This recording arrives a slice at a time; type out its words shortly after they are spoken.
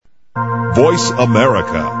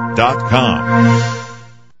VoiceAmerica.com.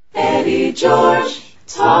 Eddie George,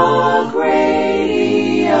 Talk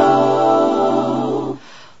Radio.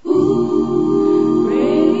 Ooh,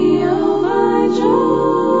 Radio by George.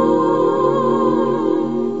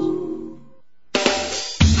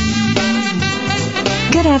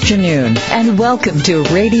 Good afternoon, and welcome to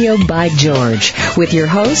Radio by George with your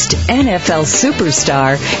host, NFL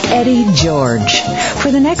superstar Eddie George.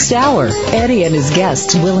 For the next hour, Eddie and his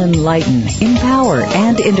guests will enlighten, empower,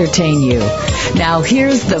 and entertain you. Now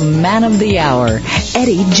here's the man of the hour,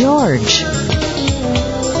 Eddie George.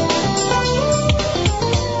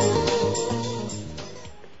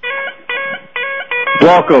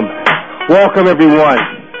 Welcome everyone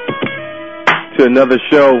to another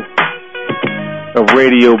show of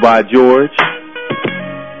Radio by George.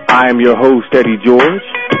 I am your host, Eddie George,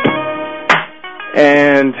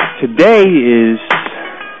 and today is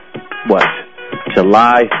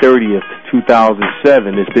July 30th,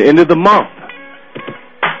 2007. It's the end of the month,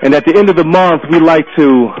 and at the end of the month, we like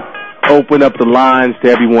to open up the lines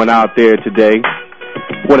to everyone out there today.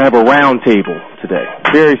 We want to have a roundtable today,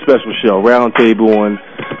 very special show, roundtable on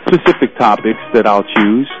specific topics that I'll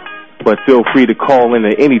choose. But feel free to call in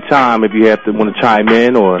at any time if you want to chime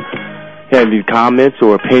in or have any comments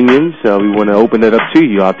or opinions. We want to open it up to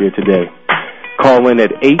you out there today. Call in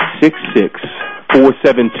at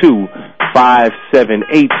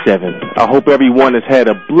 866-472-5787. I hope everyone has had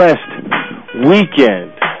a blessed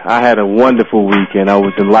weekend. I had a wonderful weekend. I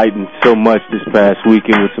was enlightened so much this past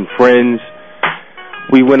weekend with some friends.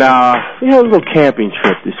 We had a little camping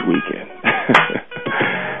trip this weekend.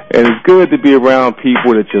 And it's good to be around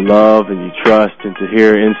people that you love and you trust, and to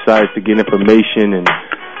hear insights, to get information, and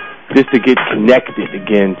just to get connected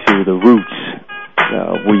again to the roots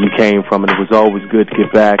where you came from. And it was always good to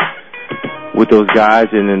get back with those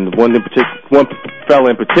guys. And then one fella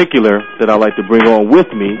in particular that I like to bring on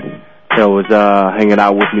with me that was hanging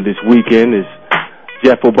out with me this weekend is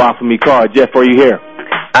Jeff Obafemi Carr. Jeff, are you here?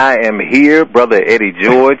 I am here, Brother Eddie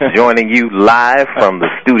George, joining you live from the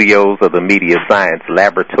studios of the Media Science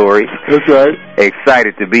Laboratory. That's right.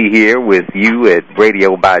 Excited to be here with you at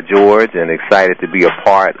Radio by George, and excited to be a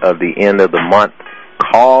part of the end of the month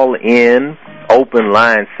call-in open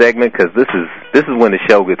line segment, because this is when the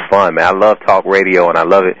show gets fun, man. I love talk radio, and I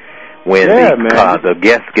love it when the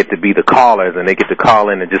guests get to be the callers, and they get to call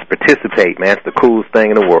in and just participate, man. It's the coolest thing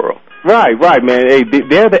in the world. Right, man. Hey,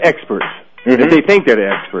 they're the experts. Mm-hmm. They think they're the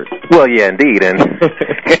experts. Well, yeah, indeed, and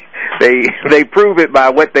they prove it by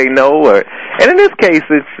what they know. And in this case,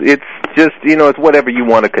 it's just it's whatever you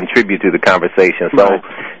want to contribute to the conversation. So, right.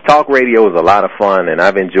 Talk radio is a lot of fun, and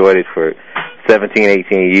I've enjoyed it for 17,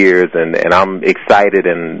 18 years, and I'm excited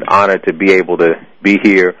and honored to be able to be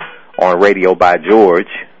here on Radio by George,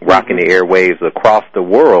 rocking the airwaves across the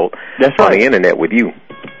world. That's on right. The internet with you.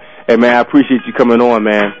 Hey, man, I appreciate you coming on,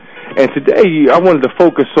 man. And today I wanted to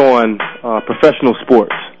focus on professional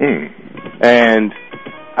sports. And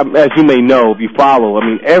as you may know, if you follow,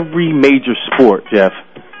 every major sport, Jeff,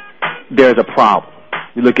 there's a problem.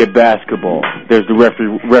 You look at basketball, there's the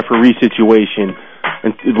referee situation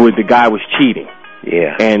where the guy was cheating.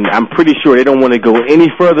 Yeah. And I'm pretty sure they don't want to go any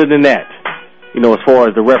further than that, as far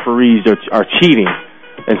as the referees are cheating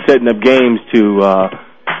and setting up games to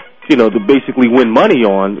basically win money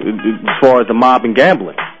on as far as the mob and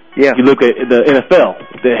gambling. Yeah. You look at the NFL,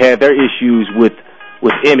 they had their issues with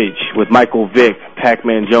image, with Michael Vick,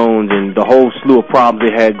 Pac-Man Jones, and the whole slew of problems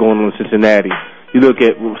they had going on in Cincinnati. You look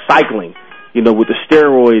at cycling, with the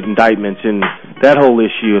steroid indictments and that whole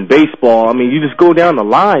issue, and baseball. You just go down the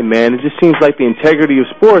line, man. It just seems like the integrity of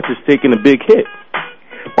sports is taking a big hit.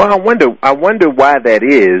 Well, I wonder why that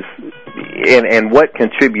is, and what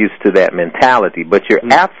contributes to that mentality. But you're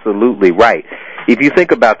absolutely right. If you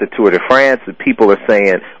think about the Tour de France, people are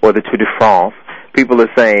saying, or the Tour de France, people are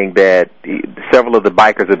saying that several of the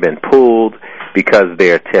bikers have been pulled because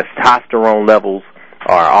their testosterone levels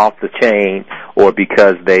are off the chain, or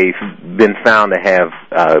because they've been found to have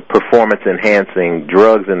performance-enhancing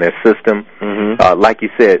drugs in their system. Mm-hmm. Like you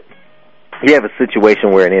said, you have a situation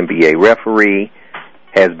where an NBA referee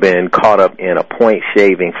has been caught up in a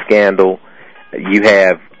point-shaving scandal. You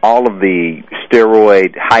have all of the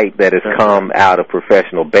steroid hype that has come out of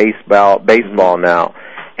professional baseball now,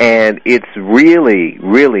 and it's really,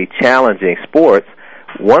 really challenging sports.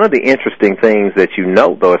 One of the interesting things that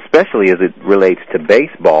though, especially as it relates to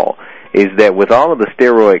baseball, is that with all of the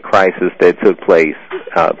steroid crisis that took place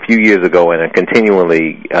a few years ago and are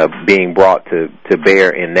continually being brought to bear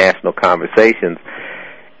in national conversations,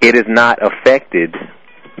 it has not affected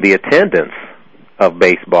the attendance of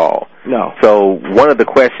baseball. No. So one of the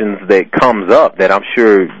questions that comes up that I'm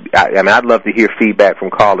sure, I'd love to hear feedback from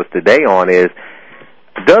callers today on is,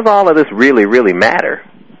 does all of this really, really matter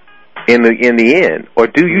in the end? Or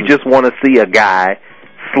do you just want to see a guy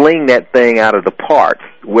sling that thing out of the park,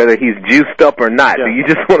 whether he's juiced up or not? Yeah. Do you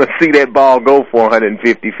just want to see that ball go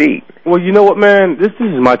 450 feet? Well, you know what, man? This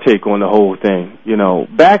is my take on the whole thing. You know,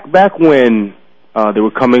 back when they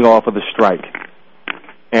were coming off of the strike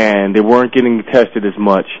and they weren't getting tested as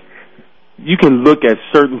much, you can look at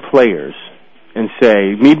certain players and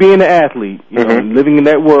say, me being an athlete, you know, living in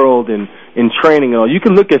that world and in training and all, you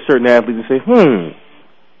can look at certain athletes and say,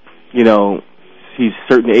 you know, he's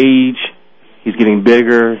a certain age, he's getting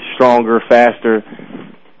bigger, stronger, faster.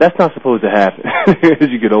 That's not supposed to happen as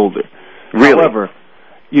you get older. Really? However,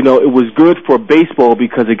 you know, it was good for baseball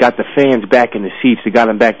because it got the fans back in the seats. It got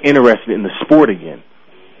them back interested in the sport again.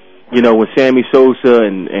 You know, when Sammy Sosa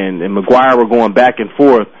and McGuire were going back and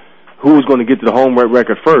forth, who was going to get to the home run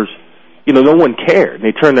record first, you know, no one cared.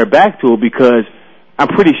 They turned their back to it because I'm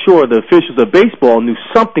pretty sure the officials of baseball knew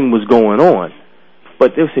something was going on.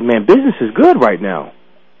 But they would say, man, business is good right now.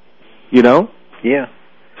 You know? Yeah.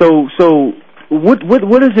 So what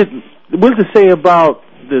does it say about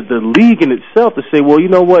the league in itself to say, well, you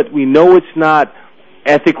know what, we know it's not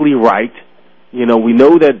ethically right. You know, we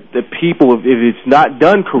know that the people, if it's not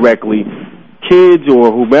done correctly, kids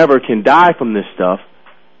or whomever can die from this stuff.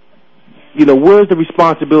 You know, where's the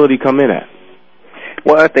responsibility come in at?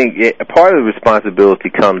 Well, I think part of the responsibility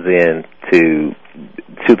comes in to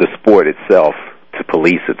the sport itself, to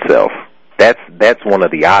police itself. That's one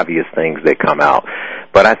of the obvious things that come out.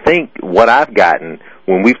 But I think what I've gotten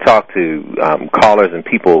when we've talked to callers and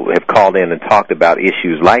people have called in and talked about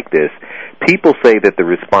issues like this, people say that the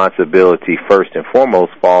responsibility first and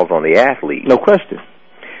foremost falls on the athlete. No question.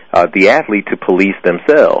 The athlete to police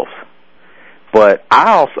themselves. But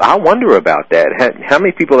I wonder about that. How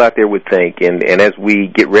many people out there would think, and as we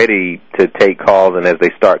get ready to take calls and as they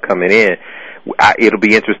start coming in, it'll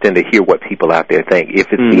be interesting to hear what people out there think, if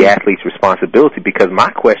it's the athlete's responsibility, because my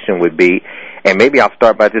question would be, and maybe I'll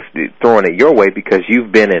start by just throwing it your way because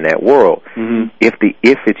you've been in that world. If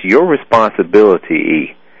it's your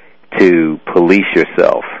responsibility to police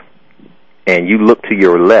yourself and you look to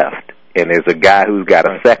your left and there's a guy who's got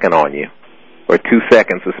a second on you or 2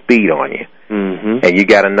 seconds of speed on you, and you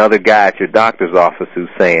got another guy at your doctor's office who's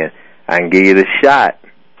saying, I can give you the shot,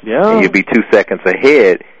 and you'll be 2 seconds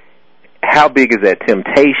ahead, how big is that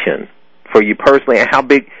temptation for you personally, and how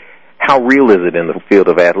real is it in the field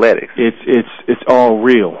of athletics? It's all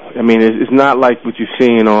real. I mean, it's not like what you're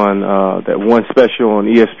seeing on that one special on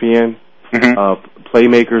ESPN,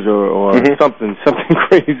 Playmakers or something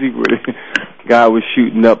crazy where the guy was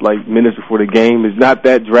shooting up like minutes before the game. It's not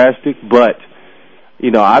that drastic, but you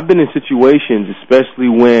know, I've been in situations, especially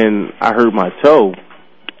when I hurt my toe.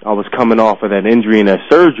 I was coming off of that injury and that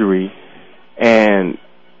surgery, and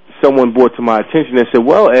someone brought to my attention and said,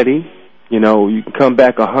 well, Eddie, you know, you can come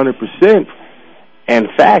back 100%. And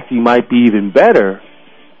in fact, you might be even better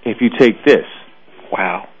if you take this.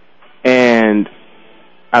 Wow. And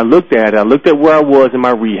I looked at where I was in my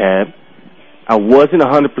rehab. I wasn't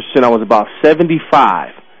 100%. I was about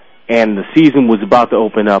 75, and the season was about to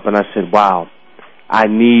open up. And I said, wow, I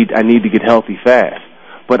need to get healthy fast.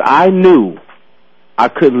 But I knew I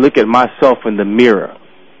couldn't look at myself in the mirror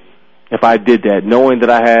if I did that, knowing that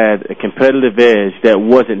I had a competitive edge that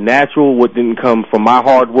wasn't natural, what didn't come from my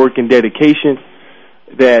hard work and dedication,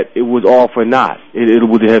 that it was all for naught. It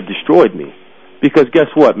would have destroyed me. Because guess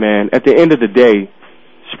what, man? At the end of the day,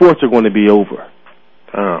 sports are going to be over.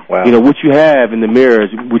 Oh, wow. You know, what you have in the mirror,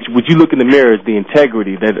 what you look in the mirror is the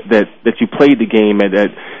integrity that you played the game, and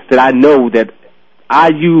that I know that I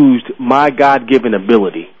used my God-given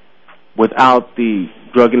ability without the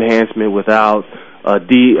drug enhancement, without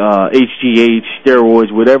HGH,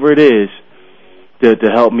 steroids, whatever it is, to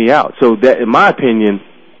help me out. So that, in my opinion,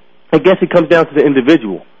 I guess it comes down to the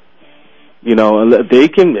individual. You know, they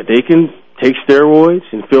can take steroids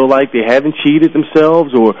and feel like they haven't cheated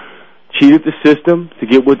themselves or cheated the system to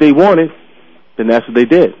get what they wanted, then that's what they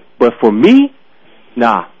did. But for me,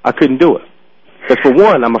 nah, I couldn't do it. Because for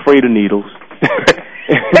one, I'm afraid of needles. I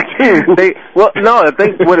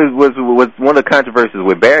think what was one of the controversies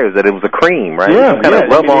with Barry is that it was a cream, right? Yeah, kind of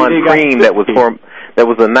rub-on cream that was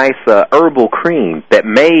a nice herbal cream that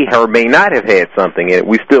may or may not have had something in it.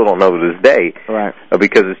 We still don't know to this day, right?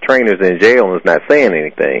 Because his trainer's in jail and is not saying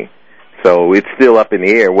anything. So it's still up in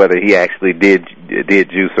the air whether he actually did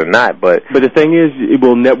juice or not. But the thing is,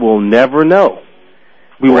 we'll never know.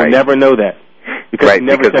 We will never know that. because he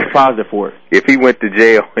never tested positive for it. If he went to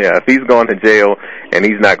jail, if he's gone to jail and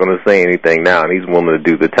he's not going to say anything now and he's willing to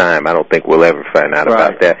do the time, I don't think we'll ever find out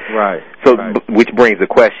about that. Right. So, which brings the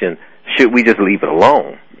question, should we just leave it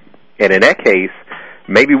alone? And in that case,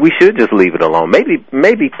 maybe we should just leave it alone. Maybe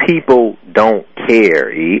people don't care,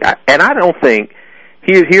 and I don't think,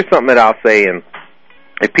 here's something that I'll say, and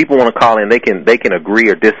if people want to call in, they can agree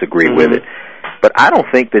or disagree with it. But I don't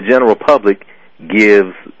think the general public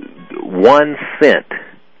gives 1 cent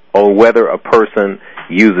on whether a person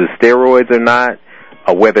uses steroids or not,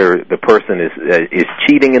 or whether the person is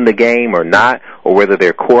cheating in the game or not, or whether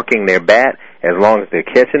they're corking their bat, as long as they're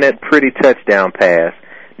catching that pretty touchdown pass,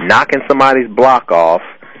 knocking somebody's block off,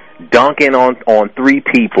 dunking on 3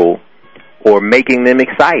 people, or making them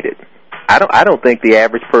excited. I don't think the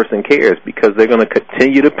average person cares, because they're going to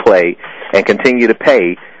continue to play and continue to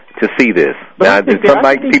pay to see this. But now,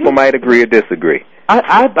 people might agree or disagree.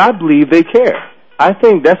 I believe they care. I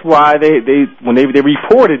think that's why when they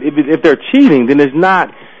report it, if they're cheating, then it's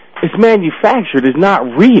manufactured. It's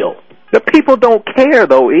not real. The people don't care,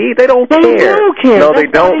 though, They don't care. They do care. No, they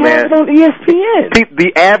don't, man. It's on ESPN.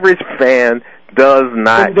 The average fan does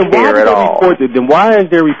not care at all. Then why is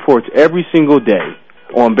there reports every single day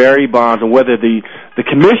on Barry Bonds and whether the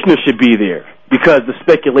commissioner should be there because the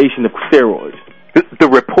speculation of steroids? The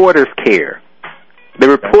reporters care. The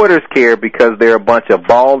reporters care because they're a bunch of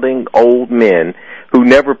balding old men who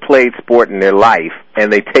never played sport in their life, and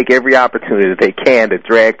they take every opportunity that they can to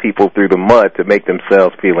drag people through the mud to make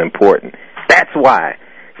themselves feel important. That's why.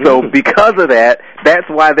 So because of that, that's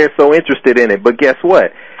why they're so interested in it. But guess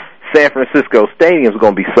what? San Francisco Stadium is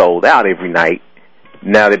going to be sold out every night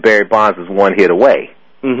now that Barry Bonds is 1 hit away.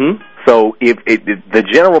 So if the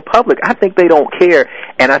general public, I think they don't care,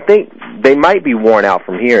 and I think they might be worn out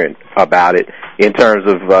from hearing about it in terms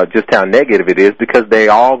of just how negative it is, because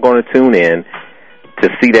they're all going to tune in to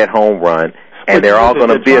see that home run, and they're all going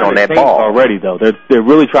to bid on that ball already. Though they're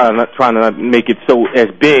really trying to not make it so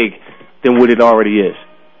as big than what it already is.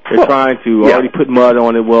 They're trying to already put mud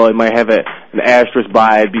on it. Well, it might have an asterisk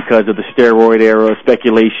by it because of the steroid era,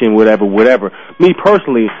 speculation, whatever. Me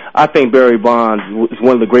personally, I think Barry Bonds is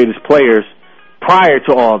one of the greatest players prior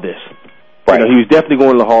to all this. Right. He was definitely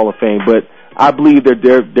going to the Hall of Fame, but I believe they're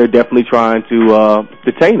definitely trying to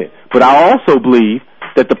detain it. But I also believe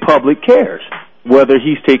that the public cares whether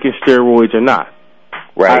he's taking steroids or not.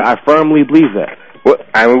 Right. I firmly believe that. Well,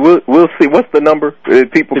 I mean, we'll see. What's the number?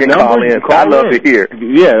 People can call in. I'd love to hear.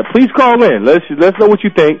 Yeah, please call in. Let's know what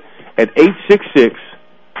you think at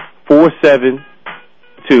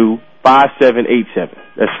 866-472-5787.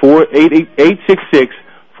 That's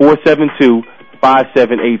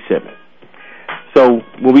 866-472-5787. So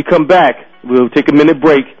when we come back, we'll take a minute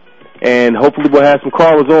break, and hopefully we'll have some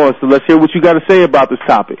callers on. So let's hear what you got to say about this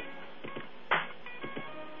topic.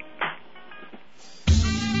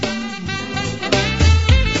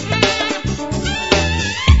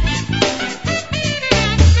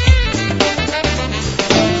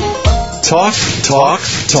 Talk.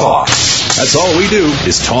 That's all we do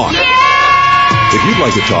is talk. If you'd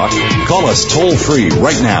like to talk, call us toll-free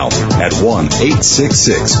right now at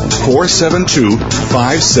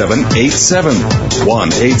 1-866-472-5787.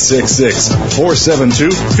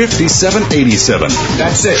 1-866-472-5787.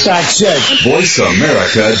 That's it.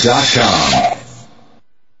 VoiceAmerica.com.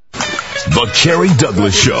 The Kerry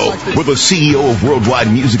Douglas Show, with the CEO of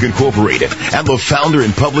Worldwide Music Incorporated and the founder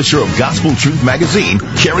and publisher of Gospel Truth Magazine,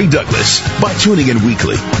 Kerry Douglas. By tuning in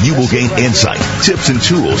weekly, you will gain insight, tips, and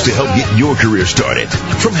tools to help get your career started.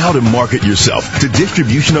 From how to market yourself to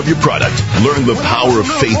distribution of your product, learn the power of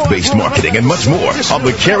faith-based marketing and much more on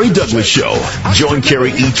The Kerry Douglas Show. Join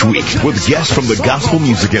Kerry each week with guests from the gospel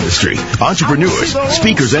music industry, entrepreneurs,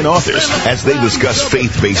 speakers, and authors as they discuss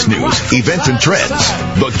faith-based news, events, and trends.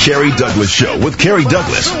 The Kerry Douglas Show with Kerry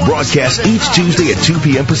Douglas broadcasts each Tuesday at 2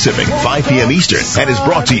 p.m. Pacific, 5 p.m. Eastern, and is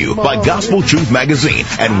brought to you by Gospel Truth Magazine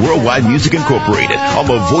and Worldwide Music Incorporated on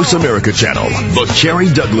the Voice America channel. The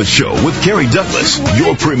Kerry Douglas Show with Kerry Douglas,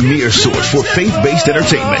 your premier source for faith-based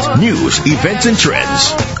entertainment, news, events, and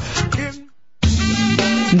trends.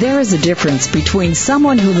 There is a difference between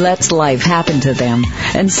someone who lets life happen to them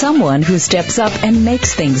and someone who steps up and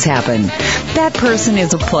makes things happen. That person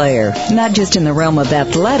is a player, not just in the realm of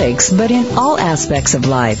athletics, but in all aspects of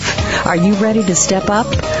life. Are you ready to step up?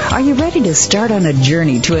 Are you ready to start on a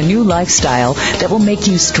journey to a new lifestyle that will make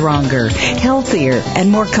you stronger, healthier, and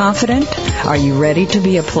more confident? Are you ready to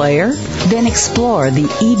be a player? Then explore the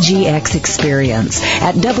EGX experience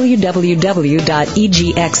at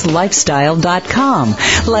www.egxlifestyle.com.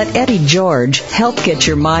 Let Eddie George help get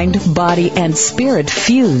your mind, body, and spirit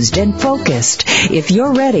fused and focused. If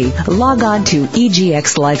you're ready, log on to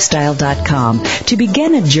egxlifestyle.com to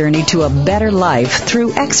begin a journey to a better life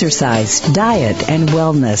through exercise, diet, and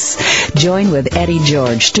wellness. Join with Eddie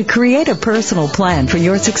George to create a personal plan for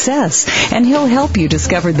your success, and he'll help you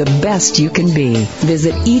discover the best you can be.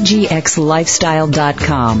 Visit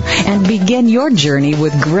egxlifestyle.com and begin your journey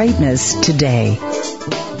with greatness today.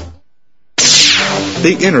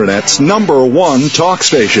 The Internet's #1 talk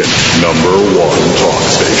station. #1 talk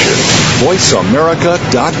station.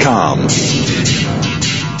 VoiceAmerica.com.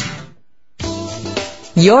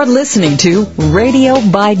 You're listening to Radio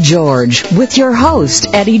by George with your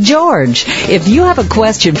host, Eddie George. If you have a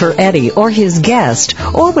question for Eddie or his guest,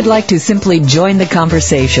 or would like to simply join the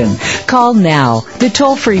conversation, call now. The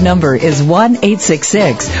toll-free number is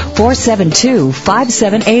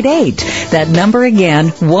 1-866-472-5788. That number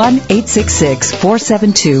again,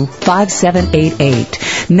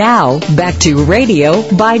 1-866-472-5788. Now, back to Radio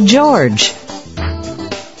by George.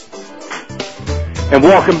 And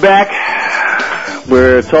welcome back.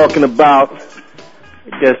 We're talking about,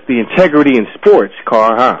 I guess, the integrity in sports,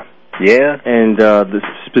 Carr, huh? Yeah. And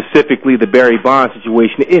specifically the Barry Bonds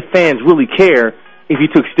situation. If fans really care if he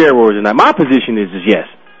took steroids or not. My position is yes.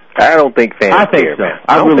 I don't think fans I think care, so. man.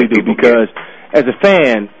 I really do, because as a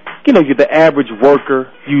fan, you know, you're the average worker.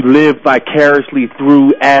 You live vicariously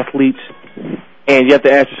through athletes. And you have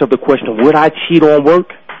to ask yourself the question, would I cheat on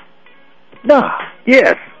work? Nah.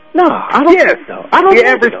 Yes. No, I don't think so. I don't the think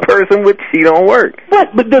average so. person would cheat on work. But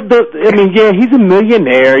I mean, yeah, he's a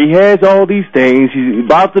millionaire. He has all these things. He's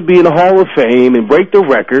about to be in the Hall of Fame and break the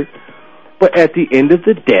record. But at the end of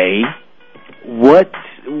the day, when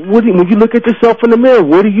you look at yourself in the mirror,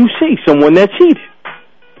 what do you see? Someone that cheated.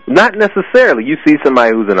 Not necessarily. You see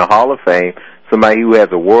somebody who's in the Hall of Fame, somebody who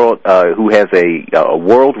has a world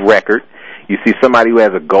record. You see somebody who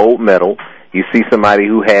has a gold medal. You see somebody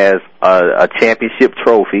who has a championship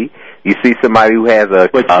trophy. You see somebody who has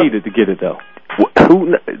But cheated to get it, though.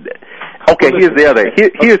 Okay, here's the other.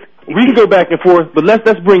 Here's we can go back and forth, but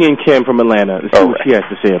let's bring in Kim from Atlanta and see what she has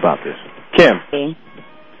to say about this. Kim. Hey.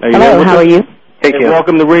 Hello, how are you? Hey, Kim.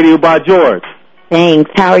 Welcome to Radio by George.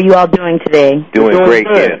 Thanks. How are you all doing today? Doing great,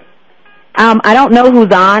 good. Kim. I don't know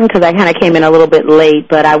who's on because I kind of came in a little bit late,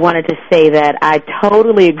 but I wanted to say that I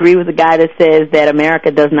totally agree with the guy that says that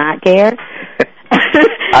America does not care.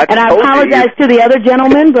 And I apologize to the other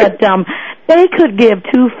gentleman, but they could give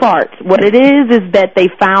two farts. What it is that they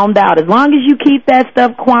found out. As long as you keep that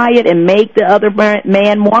stuff quiet and make the other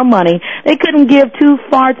man more money, they couldn't give two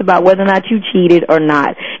farts about whether or not you cheated or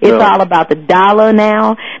not. It's all about the dollar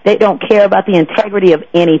now. They don't care about the integrity of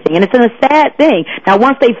anything. And it's a sad thing. Now,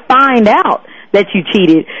 once they find out that you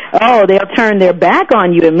cheated, they'll turn their back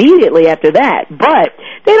on you immediately after that. But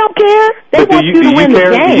they don't care. They want you to win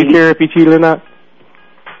the game. Do you care if he cheated or not?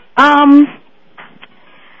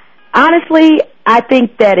 Honestly, I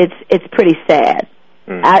think that it's pretty sad.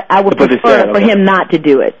 I would prefer for him not to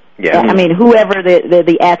do it. Yeah. I mean, whoever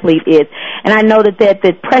the athlete is. And I know that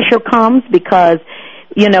the pressure comes because,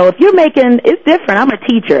 you know, if you're making, it's different. I'm a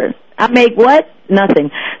teacher. I make what?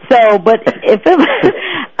 Nothing. So, but if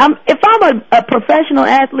I'm a professional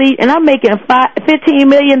athlete and I'm making $15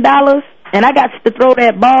 million and I got to throw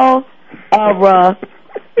that ball,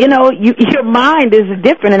 you know, your mind is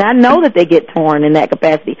different, and I know that they get torn in that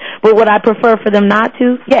capacity. But would I prefer for them not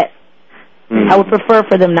to? Yes. I would prefer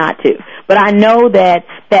for them not to. But I know that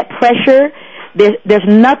pressure, there's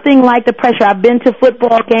nothing like the pressure. I've been to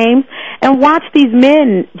football games and watched these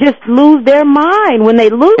men just lose their mind when they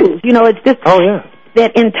lose. You know, it's just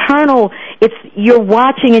that internal, you're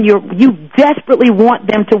watching and you desperately want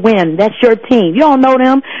them to win. That's your team. You don't know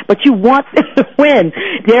them, but you want them to win.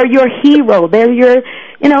 They're your hero. They're your,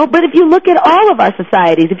 you know, but if you look at all of our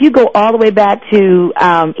societies, if you go all the way back to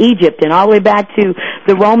Egypt and all the way back to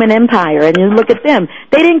the Roman Empire and you look at them,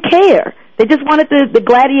 they didn't care. They just wanted the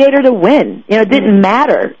gladiator to win. You know, it didn't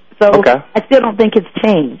matter. So I still don't think it's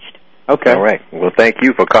changed. Okay. All right. Well, thank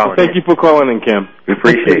you for calling. Thank you for calling in, Kim. We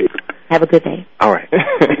appreciate it. Have a good day. All right.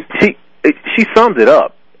 She sums it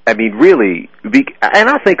up. I mean, really, and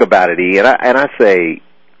I think about it, E, and I say,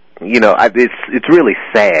 you know, it's really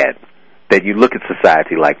sad that you look at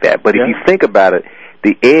society like that. But if you think about it,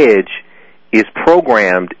 the edge is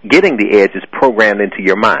programmed. Getting the edge is programmed into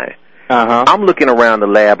your mind. I'm looking around the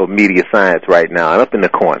lab of media science right now, and up in the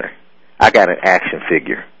corner, I got an action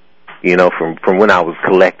figure. You know, from when I was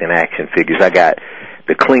collecting action figures, I got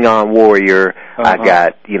the Klingon warrior. I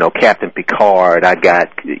got, you know, Captain Picard. I got,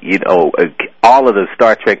 you know, all of the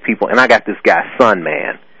Star Trek people, and I got this guy, Sun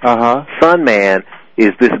Man. Sun Man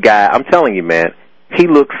is this guy. I'm telling you, man. he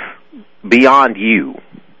looks beyond you.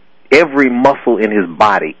 Every muscle in his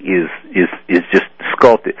body is just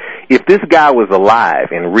sculpted. If this guy was alive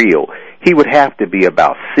and real, he would have to be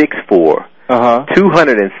about 6'4",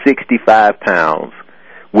 265 pounds,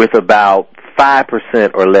 with about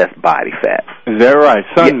 5% or less body fat. Is that right?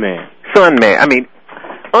 Sun Man. Sun Man. I mean,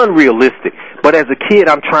 unrealistic. But as a kid,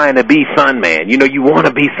 I'm trying to be Sun Man. You know, you want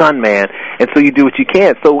to be Sun Man, and so you do what you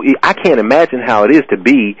can. So I can't imagine how it is to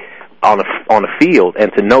be on a field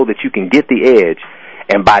and to know that you can get the edge,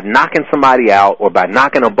 and by knocking somebody out or by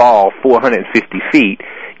knocking a ball 450 feet,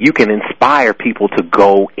 you can inspire people to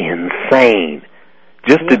go insane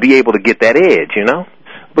just to be able to get that edge, you know?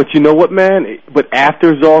 But you know what, man? But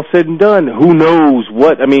after it's all said and done, who knows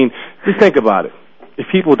what? I mean, just think about it. If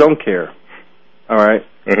people don't care, all right,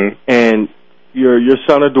 and your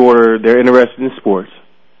son or daughter, they're interested in sports,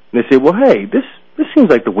 and they say, well, hey, this seems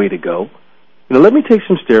like the way to go. You know, let me take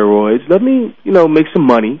some steroids. Let me, make some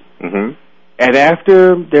money. And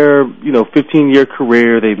after their, 15-year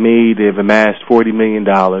career, they've amassed $40 million,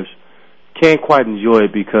 can't quite enjoy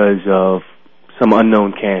it because of some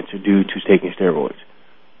unknown cancer due to taking steroids.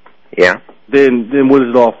 Yeah. Then what is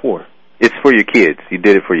it all for? It's for your kids. You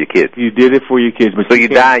did it for your kids. You did it for your kids. But so you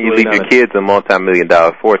die and you leave your kids a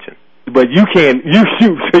multi-million-dollar fortune. But you can't.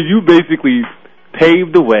 So you basically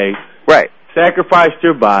paved the way. Right. Sacrificed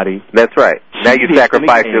your body. That's right. Now you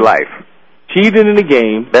sacrifice your life. Cheated in the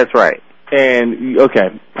game. That's right. And okay,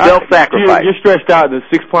 self-sacrifice. You're stretched out in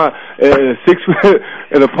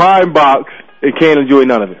a pine box and can't enjoy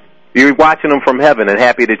none of it. You're watching them from heaven and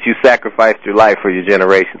happy that you sacrificed your life for your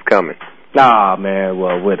generations coming. Nah, man.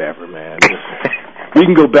 Well, whatever, man. We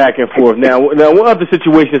can go back and forth. Now, one other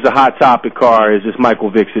situation is a hot topic, Carr, is this Michael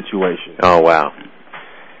Vick situation. Oh, wow.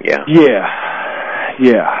 Yeah.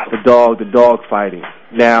 Yeah. The dog fighting.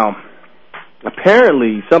 Now,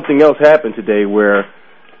 apparently something else happened today where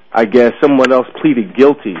I guess someone else pleaded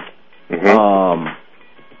guilty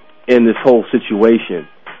in this whole situation.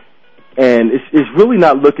 And it's really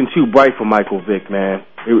not looking too bright for Michael Vick, man.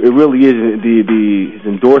 It really isn't. His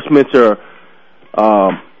endorsements are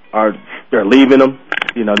they're leaving him.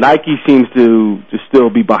 Nike seems to still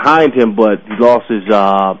be behind him, but he lost his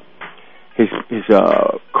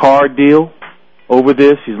Carr deal over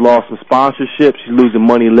this. He's lost some sponsorships. He's losing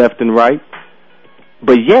money left and right.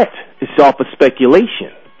 But yet, it's off of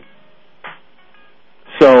speculation.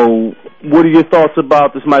 So, what are your thoughts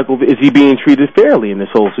about this, Michael? Is he being treated fairly in this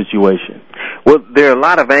whole situation? Well, there are a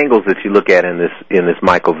lot of angles that you look at in this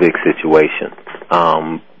Michael Vick situation.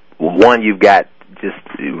 One, you've got just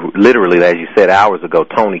literally, as you said hours ago,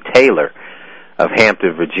 Tony Taylor of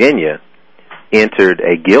Hampton, Virginia, entered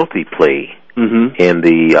a guilty plea in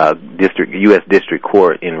the U.S. District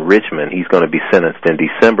Court in Richmond. He's going to be sentenced in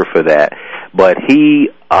December for that. But he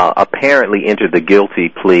apparently entered the guilty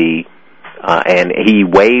plea. And he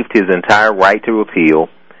waived his entire right to appeal,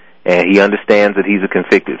 and he understands that he's a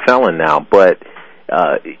convicted felon now. But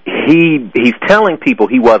he's telling people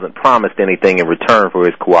he wasn't promised anything in return for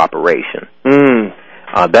his cooperation.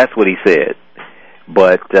 That's what he said.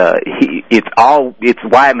 But it's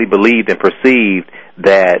widely believed and perceived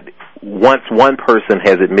that once one person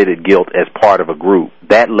has admitted guilt as part of a group,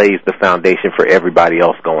 that lays the foundation for everybody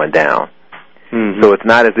else going down. So it's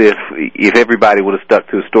not as if everybody would have stuck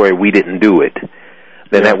to a story, we didn't do it,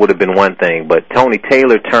 then that would have been one thing. But Tony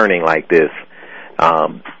Taylor turning like this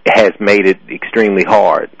has made it extremely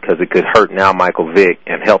hard because it could hurt now Michael Vick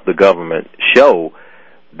and help the government show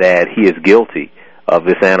that he is guilty of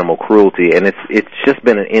this animal cruelty. And it's just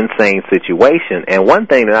been an insane situation. And one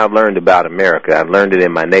thing that I've learned about America, I've learned it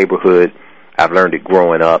in my neighborhood, I've learned it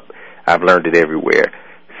growing up, I've learned it everywhere.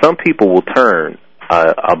 Some people will turn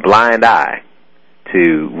a blind eye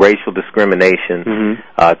to racial discrimination,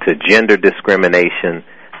 to gender discrimination,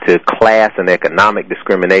 to class and economic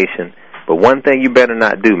discrimination. But one thing you better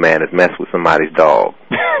not do, man, is mess with somebody's dog.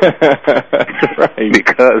 Right.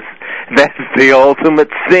 Because that's the ultimate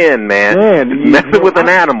sin, man. Messing with an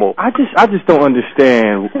animal. I just don't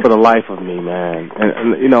understand for the life of me, man.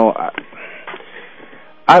 And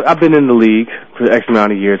I've been in the league for X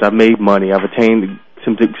amount of years. I've made money. I've attained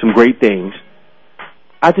some great things.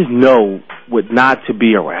 I just know what not to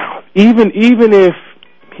be around. Even if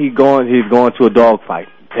he's gone to a dog fight,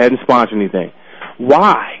 hadn't sponsored anything.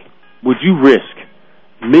 Why would you risk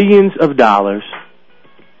millions of dollars,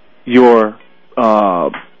 your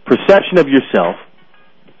perception of yourself,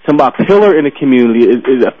 somebody pillar in the community,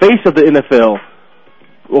 is a face of the NFL,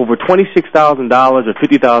 over $26,000 or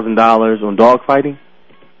 $50,000 on dog fighting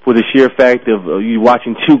for the sheer fact of you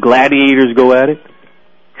watching two gladiators go at it?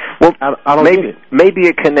 Well, I don't get it. Maybe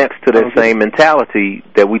it connects to that same mentality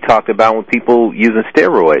that we talked about with people using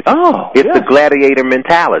steroids. Oh, it's the gladiator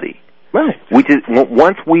mentality. Right.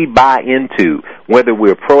 Once we buy into, whether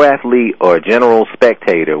we're a pro athlete or a general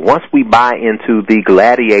spectator, once we buy into the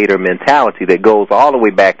gladiator mentality that goes all the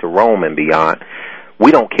way back to Rome and beyond,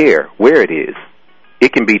 we don't care where it is.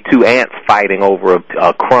 It can be two ants fighting over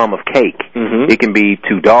a crumb of cake. Mm-hmm. It can be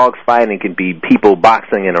two dogs fighting. It can be people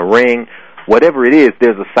boxing in a ring. Whatever it is,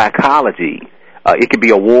 there's a psychology. It could be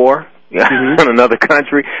a war in another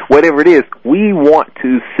country. Whatever it is, we want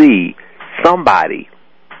to see somebody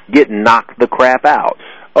get knocked the crap out.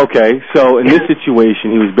 Okay, so in this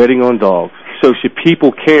situation, he was betting on dogs. So should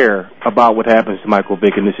people care about what happens to Michael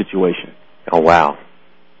Vick in this situation? Oh, wow.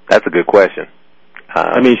 That's a good question.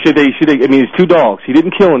 I mean, should they, I mean, it's two dogs. He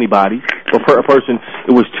didn't kill anybody, or a person.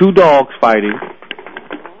 It was two dogs fighting,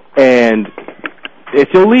 and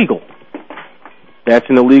it's illegal. That's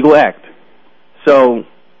an illegal act. So,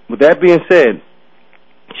 with that being said,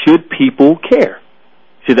 should people care?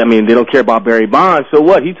 They don't care about Barry Bonds, so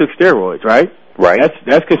what? He took steroids, right? Right.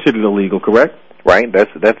 That's considered illegal, correct? Right.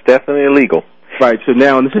 That's definitely illegal. Right. So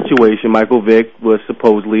now in the situation, Michael Vick was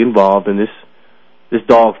supposedly involved in this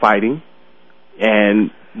dog fighting,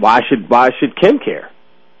 and why should Kim care?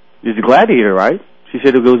 He's a gladiator, right? She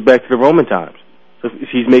said it goes back to the Roman times. So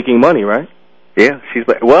she's making money, right? Yeah, she's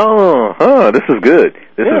like, this is good.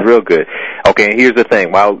 This is real good. Okay, and here's the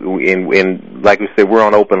thing. While in like we said, we're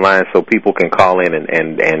on open line, so people can call in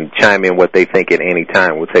and chime in what they think at any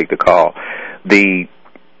time. We'll take the call.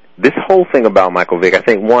 This whole thing about Michael Vick, I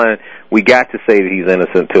think, one, we got to say that he's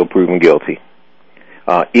innocent until proven guilty.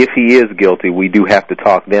 If he is guilty, we do have to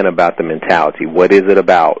talk then about the mentality. What is it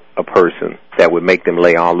about a person that would make them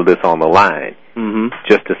lay all of this on the line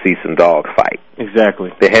just to see some dogs fight? Exactly.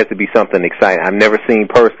 There has to be something exciting. I've never seen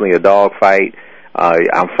personally a dog fight.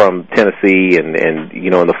 I'm from Tennessee, and you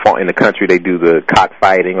know, in the country they do the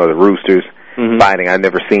cockfighting or the roosters fighting. I've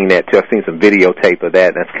never seen that too. I've seen some videotape of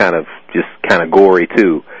that. And that's kind of gory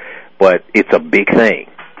too, but it's a big thing.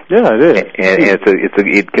 Yeah, it is. And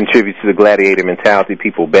it contributes to the gladiator mentality.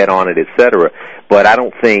 People bet on it, etc. But I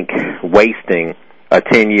don't think wasting a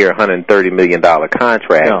 10-year, $130 million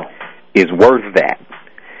contract is worth that.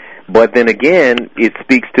 But then again, it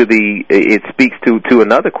speaks to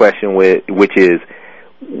another question, which is,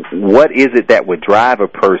 what is it that would drive a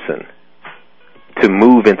person to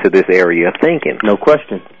move into this area of thinking? No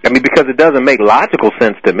question. I mean, because it doesn't make logical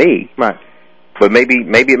sense to me. Right. But maybe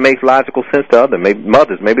it makes logical sense to others. Maybe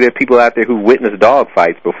mothers. Maybe there are people out there who witnessed dog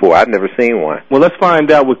fights before. I've never seen one. Well, let's find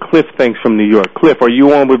out what Cliff thinks from New York. Cliff, are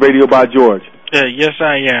you on with Radio by George? Yes,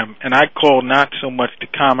 I am. And I call not so much to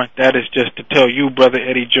comment. That is just to tell you, Brother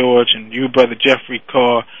Eddie George, and you, Brother Jeffrey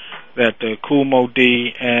Carr, that Cool Mo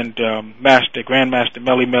D and Grandmaster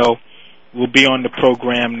Melly Mel will be on the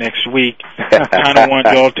program next week. I kind of want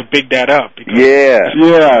y'all to big that up. Yeah,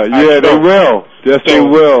 they will. Yes, they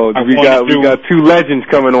will. We got two legends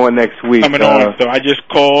coming on next week. So I just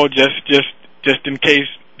called just in case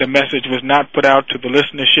the message was not put out to the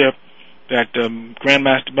listenership that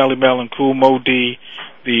Grandmaster Melly Mel and Cool Mo D,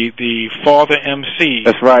 the father MC.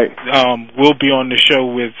 That's right. Will be on the show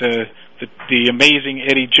with the amazing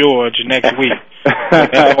Eddie George next week.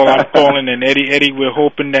 That's all I'm calling. And Eddie, we're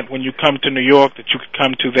hoping that when you come to New York, that you could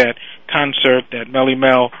come to that concert that Melly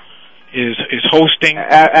Mel is hosting.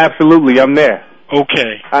 Absolutely, I'm there.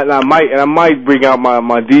 Okay. I might bring out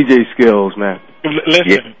my DJ skills, man.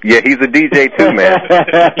 Listen. Yeah, he's a DJ too, man.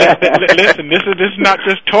 Listen, this is not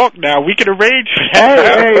just talk now. We can arrange for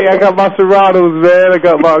that. Hey, I got my Seratos, man. I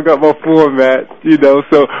got my format,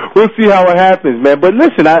 so we'll see how it happens, man. But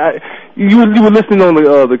listen, you were listening on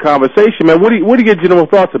the conversation, man. What do you get general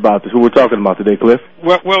thoughts about this, what we're talking about today, Cliff?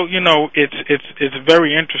 Well, it's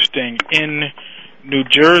very interesting. In New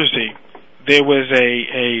Jersey, there was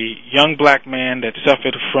a young black man that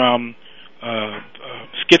suffered from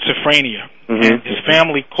schizophrenia. And his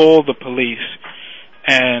family called the police,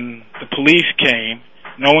 and the police came,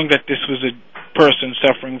 knowing that this was a person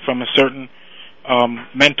suffering from a certain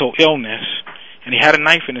mental illness, and he had a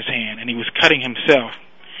knife in his hand, and he was cutting himself.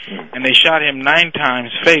 And they shot him 9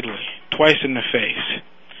 times fatally, twice in the face.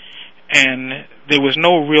 And there was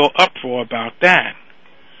no real uproar about that.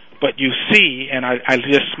 But you see, and I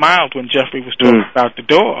just smiled when Jeffrey was talking about the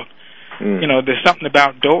dog. There's something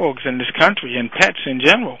about dogs in this country and pets in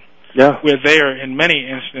general, where they are in many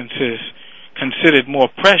instances considered more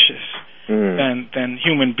precious than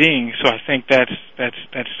human beings. So I think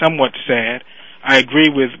that's somewhat sad. I agree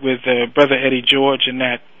with Brother Eddie George in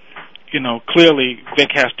that, clearly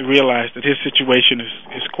Vic has to realize that his situation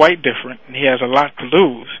is quite different, and he has a lot to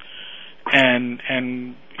lose.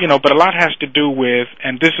 and you know, but a lot has to do with,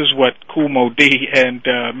 and this is what Kool Mo D and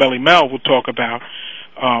Melly Mel will talk about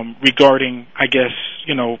regarding, I guess,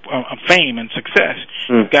 you know, fame and success.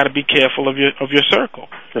 You've got to be careful of your circle.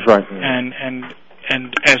 That's right. And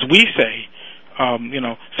as we say, you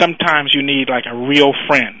know, sometimes you need like a real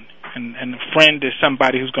friend. And a friend is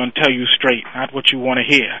somebody who's going to tell you straight, not what you want to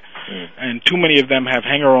hear. And too many of them have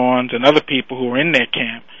hanger-ons and other people who are in their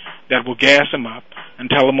camp that will gas them up and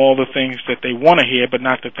tell them all the things that they want to hear, but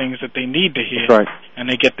not the things that they need to hear. That's right. And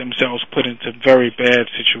they get themselves put into very bad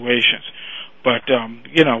situations. But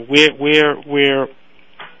you know, we're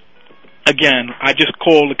again, I just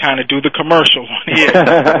called to kind of do the commercial on here.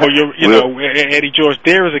 Or you know, Eddie George,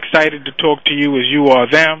 they're as excited to talk to you as you are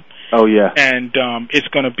them. Oh, yeah. And it's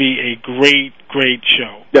going to be a great, great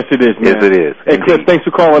show. Yes, it is, man. Yes, it is. Hey, Cliff, thanks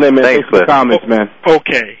for calling in, man. Thanks for the comments, man.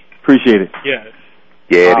 Okay. Appreciate it. Yes.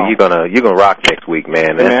 Yeah, Eddie, you're gonna rock next week,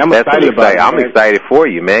 man. I'm excited about it. I'm excited for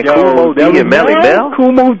you, man. Yo, Kool Mo D and Melly Mel.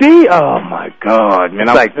 Kool Mo D. Oh my God, man!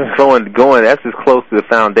 It's like going. That's as close to the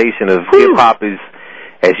foundation of hip hop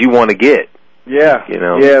as you want to get. Yeah. You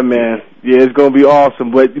know. Yeah, man. Yeah, it's gonna be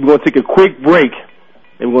awesome. But we're gonna take a quick break,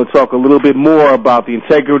 and we're gonna talk a little bit more about the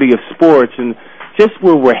integrity of sports and just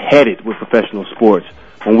where we're headed with professional sports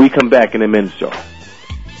when we come back in a minute, so.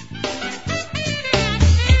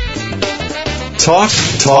 Talk,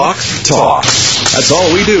 talk, talk. That's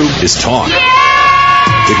all we do is talk.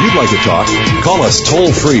 If you'd like to talk, call us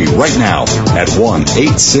toll-free right now at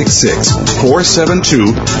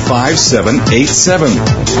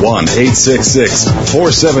 1-866-472-5787.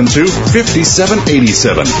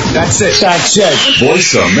 1-866-472-5787. That's it. That's it.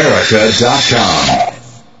 VoiceAmerica.com.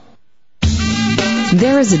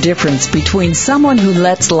 There is a difference between someone who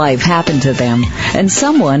lets life happen to them and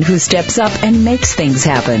someone who steps up and makes things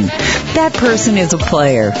happen. That person is a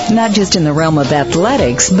player, not just in the realm of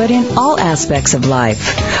athletics, but in all aspects of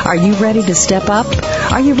life. Are you ready to step up?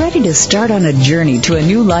 Are you ready to start on a journey to a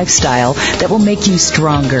new lifestyle that will make you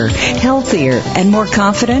stronger, healthier, and more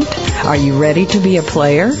confident? Are you ready to be a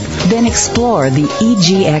player? Then explore the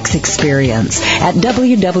EGX experience at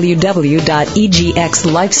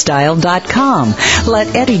www.egxlifestyle.com.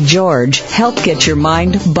 Let Eddie George help get your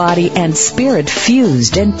mind, body, and spirit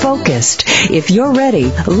fused and focused. If you're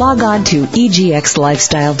ready, log on to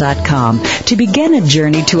egxlifestyle.com to begin a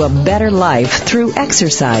journey to a better life through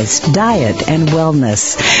exercise, diet, and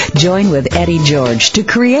wellness. Join with Eddie George to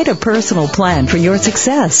create a personal plan for your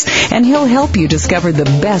success, and he'll help you discover the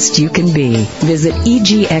best you can be. Visit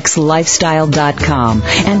egxlifestyle.com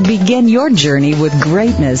and begin your journey with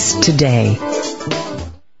greatness today.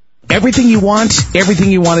 Everything you want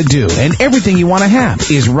to do, and everything you want to have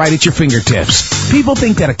is right at your fingertips. People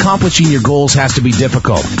think that accomplishing your goals has to be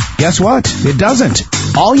difficult. Guess what? It doesn't.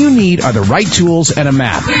 All you need are the right tools and a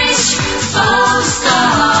map.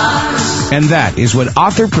 And that is what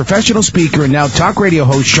author, professional speaker, and now talk radio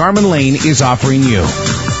host Charmin Lane is offering you.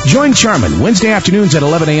 Join Charmin Wednesday afternoons at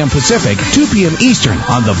 11 a.m. Pacific, 2 p.m. Eastern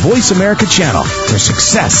on the Voice America channel for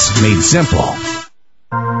success made simple.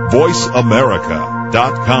 VoiceAmerica.com.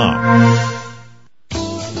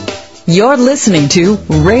 You're listening to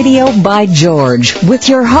Radio by George with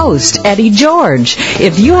your host, Eddie George.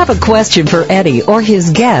 If you have a question for Eddie or his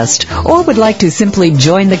guest, or would like to simply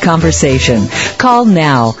join the conversation, call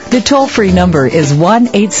now. The toll-free number is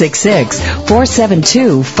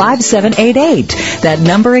 1-866-472-5788. That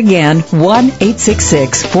number again,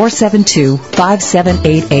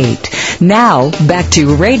 1-866-472-5788. Now, back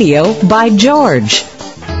to Radio by George.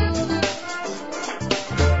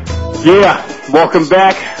 Yeah, welcome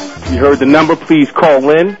back. You heard the number. Please call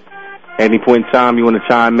in. At any point in time you want to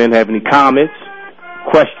chime in, have any comments,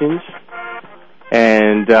 questions.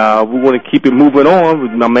 And we want to keep it moving on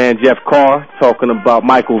with my man Jeff Carr talking about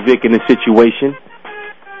Michael Vick and the situation.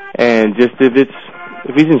 And just if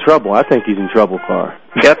he's in trouble, I think he's in trouble, Carr.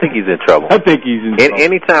 Yeah, I think he's in trouble. I think he's in trouble.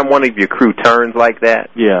 Anytime one of your crew turns like that,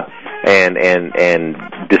 yeah, and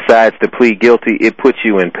decides to plead guilty, it puts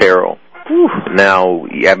you in peril. Now,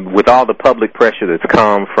 with all the public pressure that's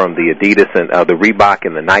come from the Adidas and the Reebok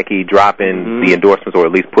and the Nike dropping the endorsements, or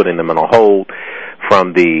at least putting them on a hold,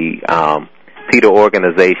 from the PETA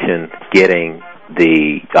organization getting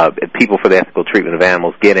the People for the Ethical Treatment of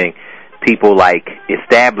Animals, getting people like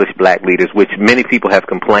established black leaders, which many people have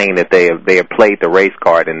complained that they have played the race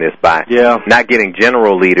card in this by not getting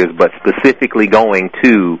general leaders, but specifically going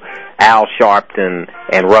to Al Sharpton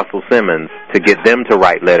and Russell Simmons to get them to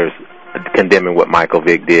write letters condemning what Michael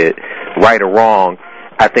Vick did. Right or wrong,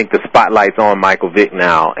 I think the spotlight's on Michael Vick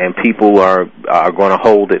now, and people are going to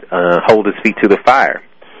hold his feet to the fire.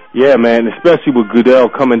 Yeah, man, especially with Goodell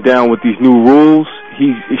coming down with these new rules.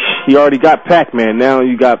 He already got Pac-Man. Now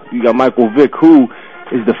you got Michael Vick, who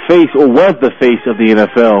is the face or was the face of the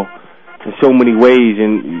NFL in so many ways,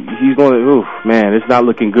 and he's going to. Man, it's not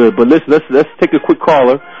looking good. But listen, let's take a quick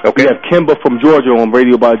caller. Okay. We have Kimber from Georgia on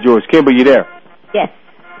Radio by George. Kimber, you there? Yes.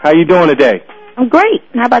 How you doing today? I'm great.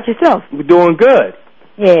 How about yourself? We're doing good.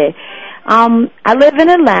 Yeah. I live in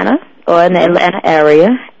Atlanta, or in the Atlanta area,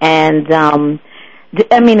 and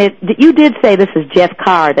you did say this is Jeff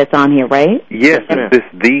Carr that's on here, right? Yes, is this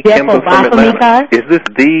the Jeff Kimber from Obafemi Atlanta? Carr? Is this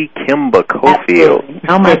the Kimber Cofield? Absolutely.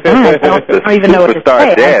 Oh my God, I don't even know what to say.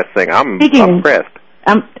 Superstar jazz singer. I'm impressed.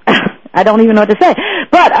 I don't even know what to say.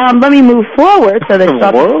 But let me move forward so that I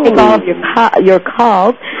can take all of your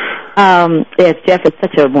calls. Yes, Jeff is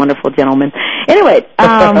such a wonderful gentleman. Anyway,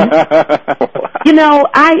 I'm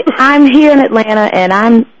here in Atlanta,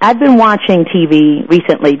 and I've been watching TV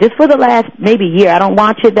recently, just for the last maybe year. I don't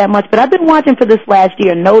watch it that much, but I've been watching for this last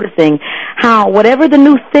year, noticing how whatever the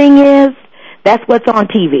new thing is, that's what's on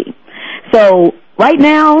TV. So right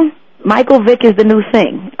now, Michael Vick is the new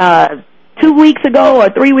thing. 2 weeks ago or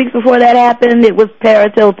 3 weeks before that happened, it was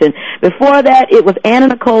Paris Hilton. Before that, it was Anna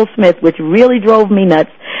Nicole Smith, which really drove me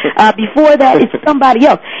nuts. Before that, it's somebody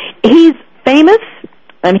else. He's famous,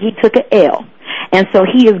 and he took an L. And so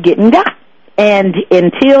he is getting got. And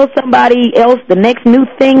until somebody else, the next new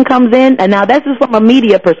thing comes in, and now this is from a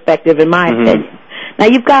media perspective, in my opinion. Now,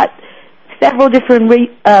 you've got several different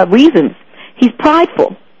reasons. He's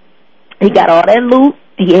prideful. He got all that loot.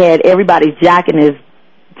 He had everybody jacking him,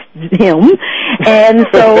 and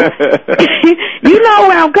so you know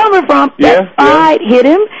where I'm coming from. That pride hit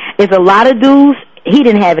him. It's a lot of dudes. He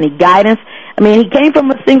didn't have any guidance. I mean, he came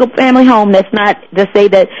from a single family home. That's not to say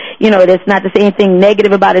that, that's not to say anything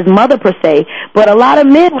negative about his mother per se, but a lot of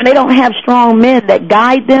men, when they don't have strong men that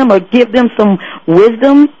guide them or give them some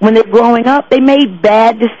wisdom when they're growing up, they made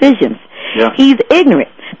bad decisions. He's ignorant.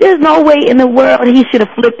 There's no way in the world he should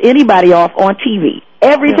have flipped anybody off on TV.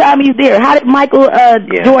 Every time he's there. How did Michael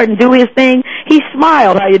Jordan do his thing? He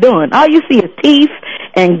smiled. How you doing? All you see is teeth,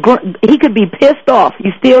 and he could be pissed off.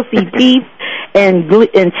 You still see teeth and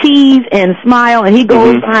cheese and smile, and he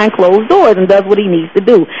goes behind closed doors and does what he needs to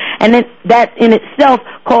do. And then that in itself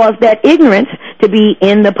caused that ignorance to be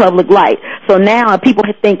in the public light. So now people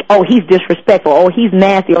think, oh, he's disrespectful, oh, he's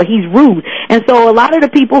nasty, or he's rude. And so a lot of the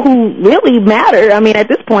people who really matter, I mean, at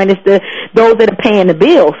this point, it's those that are paying the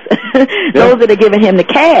bills, those that are giving him the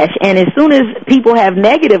cash. And as soon as people have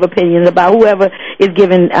negative opinions about whoever is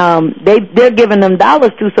giving, they're giving them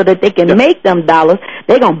dollars to so that they can make them dollars,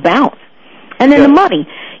 they're going to bounce. And then the money.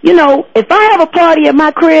 If I have a party at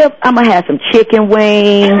my crib, I'm going to have some chicken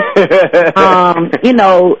wings. I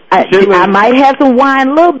might have some wine,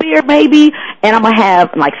 a little beer maybe, and I'm going to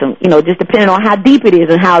have like some, just depending on how deep it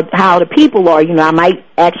is and how the people are. I might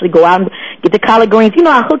actually go out and get the collard greens.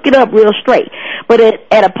 I hook it up real straight. But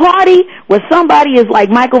at a party where somebody is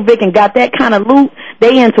like Michael Vick and got that kind of loot,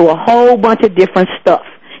 they into a whole bunch of different stuff.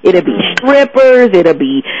 It'll be strippers. It'll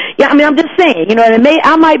be, I'm just saying, and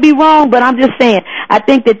I might be wrong, but I'm just saying, I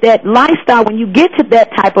think that lifestyle, when you get to that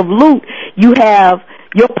type of loot, you have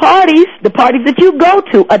your parties, the parties that you go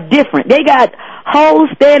to are different. They got hoes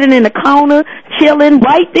standing in the corner, chilling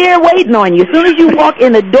right there waiting on you as soon as you walk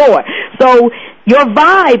in the door. So your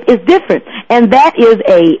vibe is different, and that is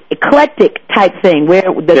a eclectic type thing where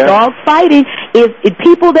the dog fighting is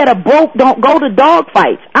people that are broke don't go to dog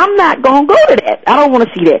fights. I'm not going to go to that. I don't want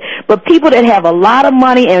to see that. But people that have a lot of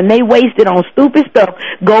money and they waste it on stupid stuff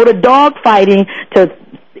go to dog fighting to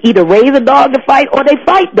either raise a dog to fight or they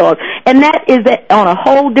fight dogs. And that is on a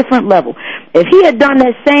whole different level. If he had done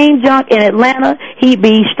that same junk in Atlanta, he'd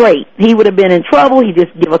be straight. He would have been in trouble. He'd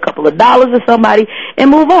just give a couple of dollars to somebody and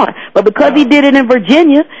move on. But because he did it in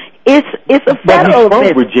Virginia, it's a federal offense. But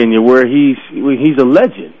he's from Virginia, where he's a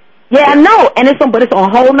legend. Yeah, I know, and it's on a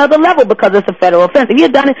whole nother level because it's a federal offense. If he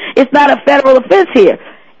had done it, it's not a federal offense here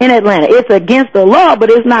in Atlanta. It's against the law, but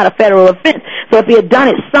it's not a federal offense. So if he had done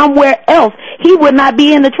it somewhere else, he would not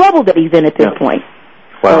be in the trouble that he's in at this point.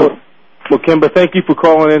 Wow. Well, Kimber, thank you for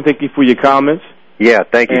calling in. Thank you for your comments. Yeah,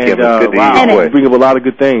 thank you, Kimber. Good to hear you. You bring up a lot of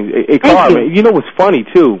good things. Hey, Carr, man, you know what's funny,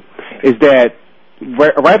 too, is that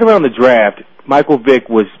right around the draft, Michael Vick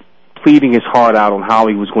was pleading his heart out on how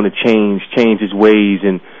he was going to change his ways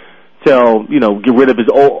and get rid of his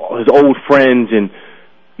old friends and,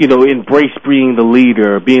 embrace being the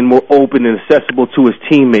leader, being more open and accessible to his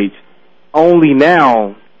teammates. Only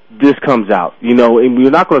now this comes out, and we're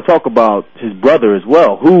not going to talk about his brother as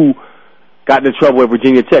well, who got into trouble at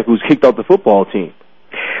Virginia Tech, who's kicked off the football team.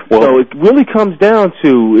 Well, so it really comes down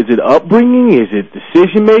to, is it upbringing? Is it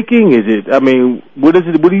decision making? Is it, I mean, what is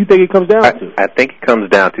it? What do you think it comes down to? I think it comes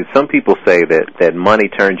down to, some people say that money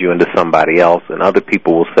turns you into somebody else, and other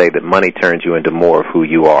people will say that money turns you into more of who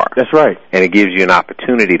you are. That's right. And it gives you an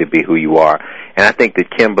opportunity to be who you are. And I think that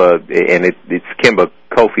Kimba, and it's Kimba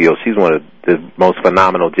Cofield, she's one of the most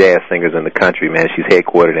phenomenal jazz singers in the country, man. She's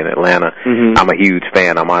headquartered in Atlanta. Mm-hmm. I'm a huge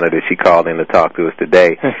fan. I'm honored that she called in to talk to us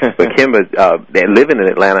today. But Kimba, living in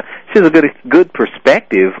Atlanta, she has a good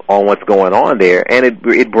perspective on what's going on there, and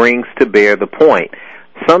it brings to bear the point.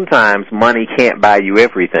 Sometimes money can't buy you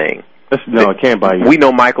everything. No, it can't buy you. We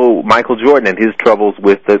know Michael Jordan and his troubles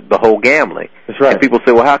with the whole gambling. That's right. And people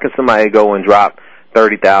say, well, how can somebody go and drop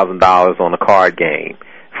 $30,000 on a card game?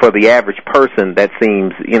 For the average person, that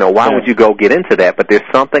seems, why would you go get into that? But there's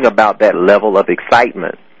something about that level of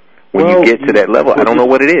excitement when you get to that level. I don't know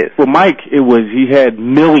what it is. Well, Mike, he had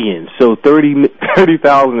millions, so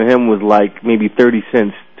 30,000 to him was like maybe 30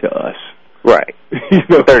 cents to us. Right.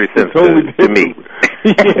 30 cents to me.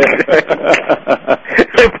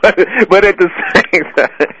 but at the same time,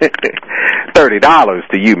 $30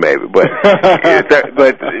 to you maybe, but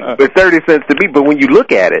 30 cents to me. But when you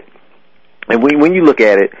look at it, and when you look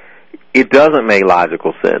at it, it doesn't make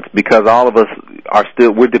logical sense, because all of us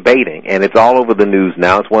we're debating, and it's all over the news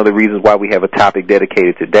now. It's one of the reasons why we have a topic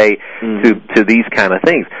dedicated today to these kind of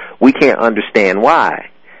things. We can't understand why.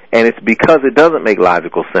 And it's because it doesn't make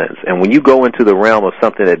logical sense. And when you go into the realm of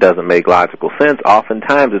something that doesn't make logical sense,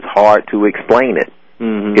 oftentimes it's hard to explain it.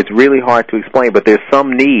 Mm-hmm. It's really hard to explain, but there's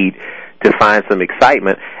some need to find some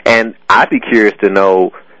excitement. And I'd be curious to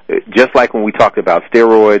know, just like when we talked about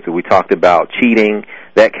steroids or we talked about cheating,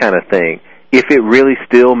 that kind of thing, if it really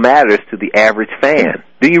still matters to the average fan.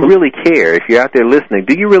 Do you really care? If you're out there listening,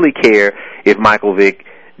 do you really care if Michael Vick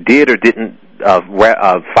did or didn't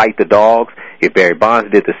fight the dogs, if Barry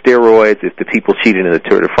Bonds did the steroids, if the people cheated in the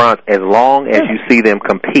Tour de France, as long as you see them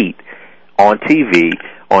compete on TV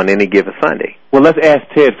on any given Sunday? Well, let's ask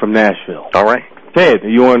Ted from Nashville. All right. Ted, are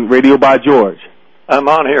you on Radio by George? I'm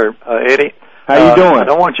on here, Eddie. How you doing? I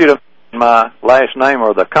don't want you to my last name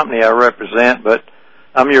or the company I represent, but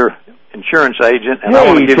I'm your insurance agent, and I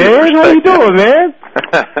want to give you a perspective. How you doing, man?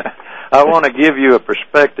 I want to give you a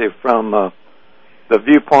perspective from the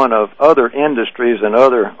viewpoint of other industries and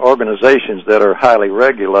other organizations that are highly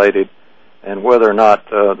regulated, and whether or not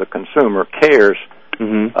the consumer cares.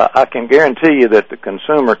 Mm-hmm. I can guarantee you that the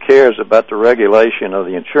consumer cares about the regulation of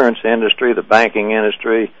the insurance industry, the banking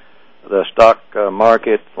industry, the stock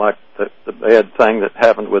market, like the bad thing that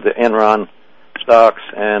happened with the Enron stocks,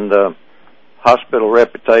 and hospital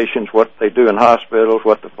reputations, what they do in hospitals,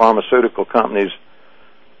 what the pharmaceutical companies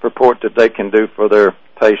purport that they can do for their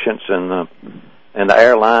patients, and the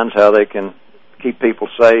airlines, how they can keep people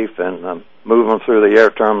safe and move them through the air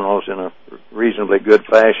terminals in a reasonably good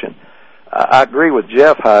fashion. I agree with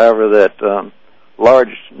Jeff, however, that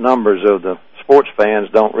large numbers of the sports fans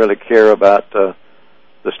don't really care about the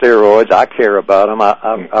steroids. I care about them.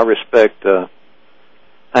 I respect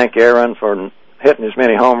Hank Aaron for hitting as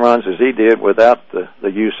many home runs as he did without the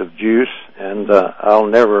use of juice, and I'll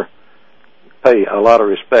never pay a lot of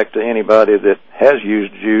respect to anybody that has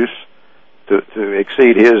used juice to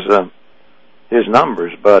exceed his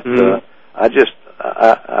numbers. But I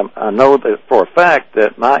know that for a fact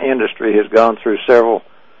that my industry has gone through several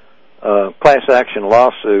class action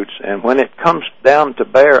lawsuits, and when it comes down to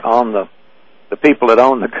bear on the people that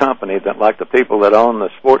own the company, that like the people that own the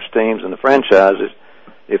sports teams and the franchises,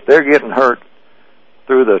 if they're getting hurt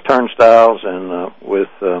through the turnstiles and with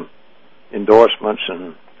endorsements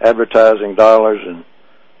and advertising dollars and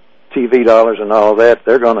TV dollars and all that,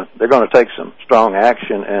 they're gonna take some strong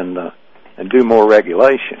action and do more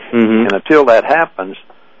regulation. Mm-hmm. And until that happens,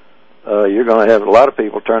 you're going to have a lot of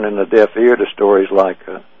people turning a deaf ear to stories like.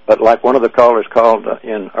 But like one of the callers called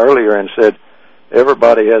in earlier and said,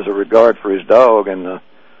 everybody has a regard for his dog, and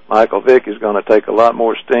Michael Vick is going to take a lot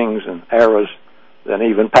more stings and arrows than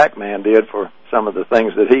even Pac-Man did for some of the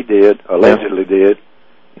things that he did, allegedly did.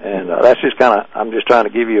 And that's just I'm just trying to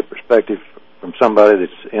give you a perspective from somebody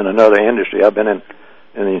that's in another industry. I've been in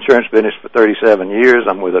the insurance business for 37 years.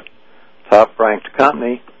 I'm with a top-ranked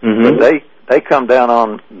company. Mm-hmm. But they come down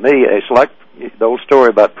on me. It's like the old story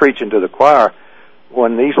about preaching to the choir.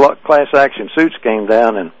 When these class action suits came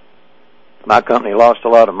down, and my company lost a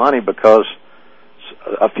lot of money because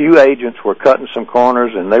a few agents were cutting some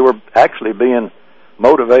corners, and they were actually being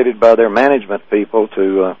motivated by their management people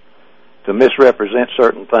to misrepresent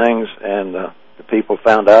certain things, and the people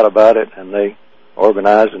found out about it, and they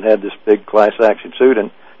organized and had this big class action suit,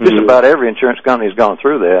 and just about every insurance company has gone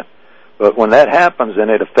through that. But when that happens and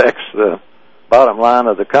it affects the bottom line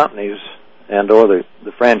of the companies and or the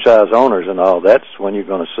franchise owners and all, that's when you're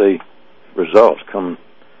going to see results coming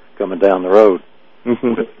down the road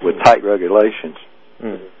with tight regulations.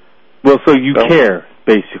 Well, so you care,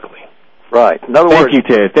 basically. Right. In other words, thank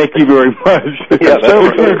you, Ted. Thank you very much. Yeah,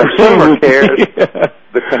 the consumer cares.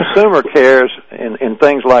 The consumer cares in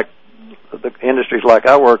things like the industries like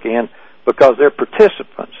I work in because they're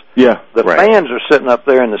participants. Yeah. The fans are sitting up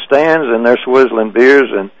there in the stands and they're swizzling beers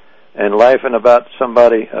and laughing about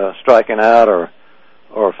somebody striking out or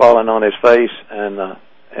falling on his face, and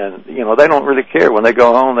you know, they don't really care. When they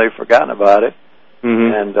go home, they've forgotten about it.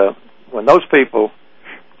 And when those people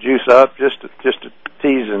juice up just to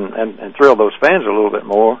tease and thrill those fans a little bit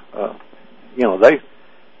more, you know, they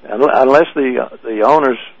unless the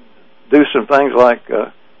owners do some things like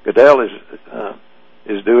Goodell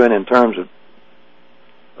is doing in terms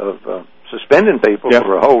of suspending people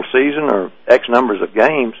for a whole season or X numbers of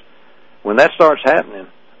games. When that starts happening,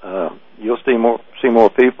 you'll see more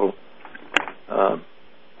people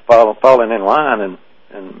falling in line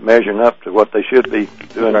and measuring up to what they should be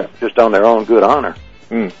doing just on their own good honor.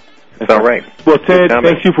 That's all right. Well, Ted,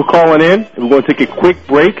 thank you for calling in. We're going to take a quick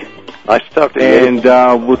break. Nice to talk to you. And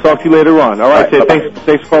we'll talk to you later on. All right, Ted,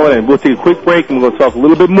 thanks for calling in. We'll take a quick break, and we're going to talk a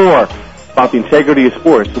little bit more about the integrity of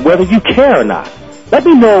sports, whether you care or not. Let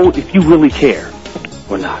me know if you really care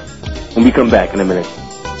or not when we come back in a minute.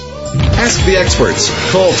 Ask the experts.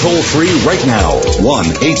 Call toll-free right now,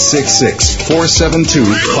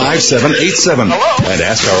 1-866-472-5787. And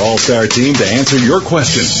ask our All-Star team to answer your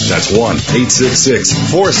question. That's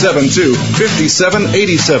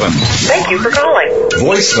 1-866-472-5787. Thank you for calling.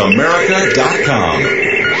 VoiceAmerica.com.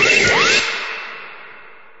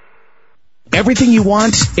 Everything you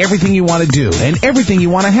want to do, and everything you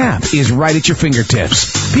want to have is right at your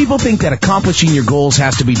fingertips. People think that accomplishing your goals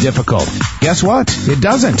has to be difficult. Guess what? It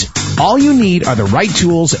doesn't. All you need are the right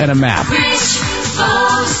tools and a map.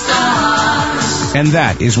 And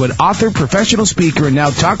that is what author, professional speaker, and now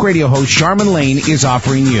talk radio host Charmin Lane is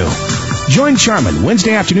offering you. Join Charmin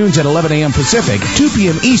Wednesday afternoons at 11 a.m. Pacific, 2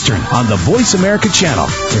 p.m. Eastern on the Voice America channel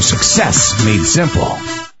for Success Made Simple.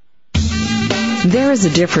 There is a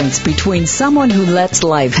difference between someone who lets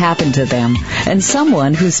life happen to them and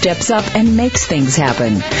someone who steps up and makes things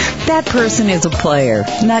happen. That person is a player,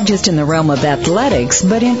 not just in the realm of athletics,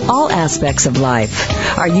 but in all aspects of life.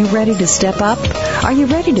 Are you ready to step up? Are you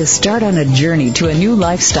ready to start on a journey to a new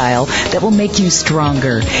lifestyle that will make you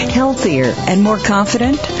stronger, healthier, and more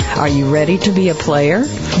confident? Are you ready to be a player?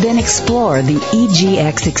 Then explore the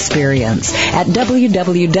EGX experience at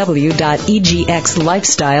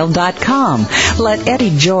www.egxlifestyle.com. Let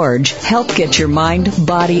Eddie George help get your mind,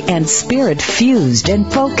 body, and spirit fused and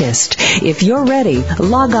focused. If you're ready,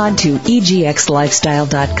 log on to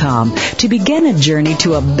egxlifestyle.com to begin a journey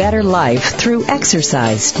to a better life through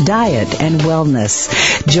exercise, diet, and wellness.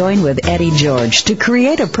 Join with Eddie George to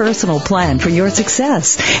create a personal plan for your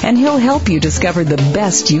success, and he'll help you discover the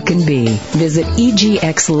best you can be. Visit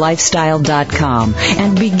egxlifestyle.com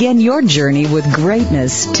and begin your journey with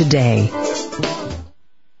greatness today.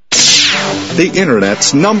 The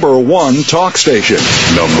Internet's #1 talk station.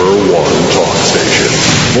 #1 talk station.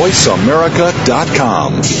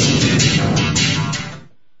 VoiceAmerica.com.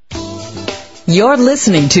 You're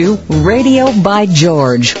listening to Radio by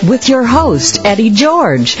George with your host, Eddie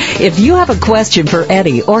George. If you have a question for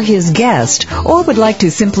Eddie or his guest, or would like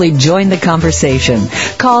to simply join the conversation,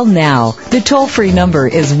 call now. The toll-free number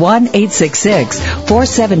is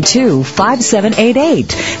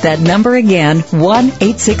 1-866-472-5788. That number again,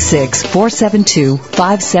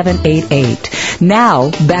 1-866-472-5788. Now,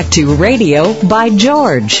 back to Radio by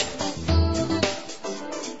George.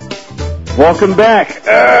 Welcome back.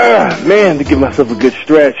 Man, to give myself a good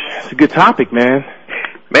stretch. It's a good topic, man.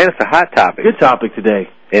 Man, it's a hot topic. Good topic today.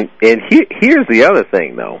 And here's the other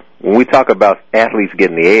thing, though. When we talk about athletes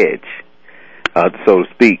getting the edge, so to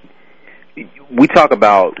speak, we talk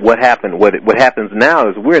about what happened. What happens now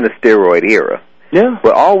is we're in a steroid era. Yeah.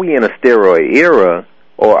 But are we in a steroid era,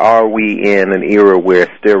 or are we in an era where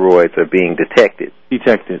steroids are being detected?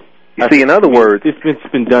 Detected. You see, in other words, it's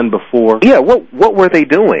been done before. Yeah. What were they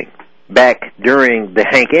doing back during the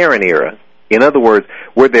Hank Aaron era? In other words,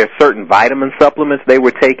 were there certain vitamin supplements they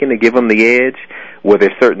were taking to give them the edge? Were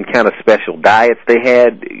there certain kind of special diets they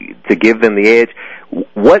had to give them the edge?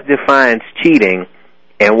 What defines cheating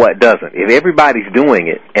and what doesn't? If everybody's doing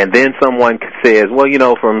it, and then someone says, well, you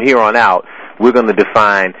know, from here on out, we're going to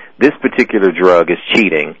define this particular drug as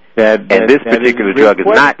cheating, and this particular drug is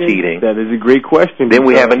not cheating. That is a great question. Then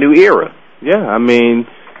we have a new era. Yeah, I mean,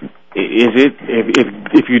 is it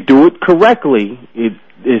if you do it correctly,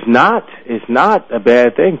 is not a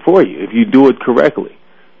bad thing for you if you do it correctly,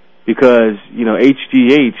 because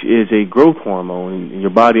HGH is a growth hormone, and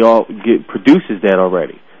your body produces that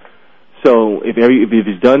already. So if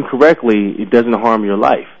it's done correctly, it doesn't harm your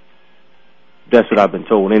life. That's what I've been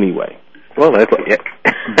told anyway. Well, that's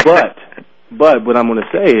but what I'm going to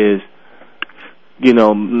say is,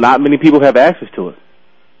 not many people have access to it.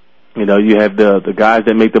 You have the guys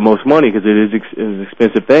that make the most money, because it is an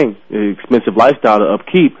expensive thing, an expensive lifestyle to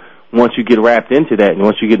upkeep once you get wrapped into that and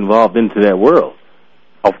once you get involved into that world.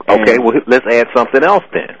 Okay, well, let's add something else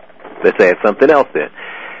then.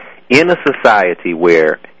 In a society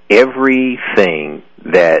where every action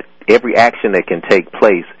that can take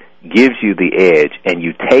place gives you the edge and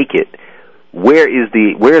you take it, where's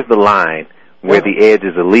the line where the edge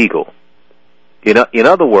is illegal? In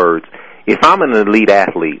other words, if I'm an elite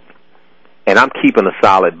athlete and I'm keeping a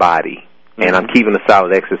solid body and I'm keeping a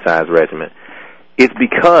solid exercise regimen, it's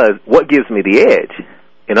because what gives me the edge?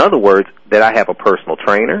 In other words, that I have a personal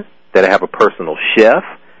trainer, that I have a personal chef,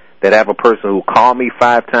 that I have a person who will call me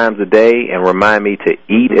 5 times a day and remind me to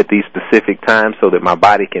eat at these specific times so that my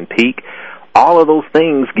body can peak. All of those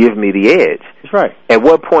things give me the edge. That's right. At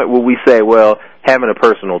what point will we say, well, having a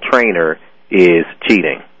personal trainer is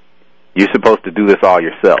cheating? You're supposed to do this all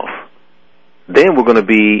yourself. Then we're going to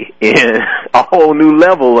be in a whole new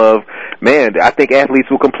level of, I think athletes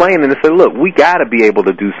will complain and say, look, we got to be able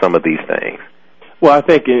to do some of these things. Well, I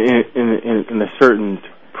think in certain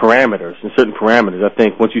parameters, I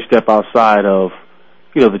think once you step outside of,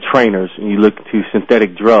 the trainers and you look to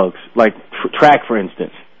synthetic drugs, like track, for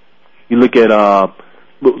instance, you look at,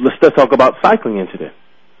 let's talk about cycling incident.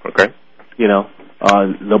 Okay.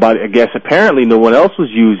 Nobody, I guess apparently no one else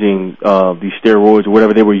was using these steroids or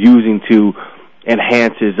whatever they were using to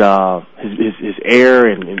enhance his air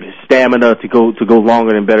and his stamina to go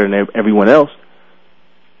longer and better than everyone else.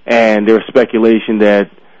 And there was speculation that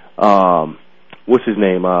what's his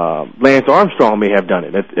name, Lance Armstrong may have done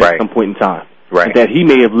it at some point in time. Right. That he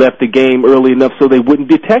may have left the game early enough so they wouldn't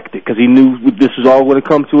detect it, because he knew this was all going to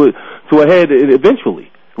come to a head eventually.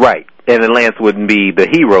 Right. And then Lance wouldn't be the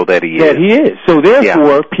hero that he is. That he is. So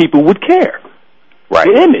therefore, people would care. Right.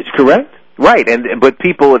 The image, correct? Right. But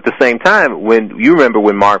people at the same time, when you remember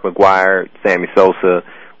when Mark McGwire, Sammy Sosa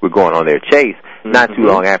were going on their chase, not too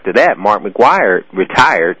long after that, Mark McGwire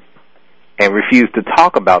retired and refused to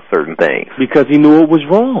talk about certain things because he knew it was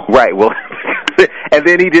wrong. Right. Well, and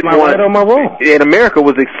then he didn't want. Right or am I wrong? And America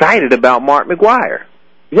was excited about Mark McGwire.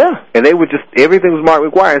 Yeah. And they were everything was Mark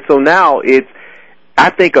McGwire. And so now I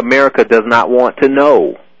think America does not want to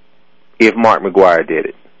know if Mark McGwire did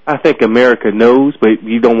it. I think America knows, but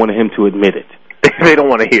you don't want him to admit it. They don't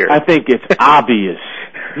want to hear it. I think it's obvious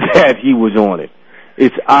that he was on it.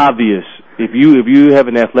 It's obvious. If you have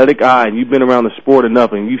an athletic eye and you've been around the sport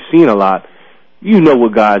enough and you've seen a lot, you know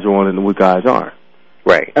what guys are on and what guys aren't.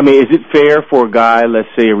 Right. I mean, is it fair for a guy, let's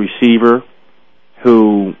say a receiver,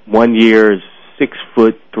 who 1 year is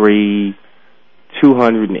 6'3",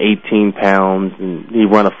 218 pounds, and he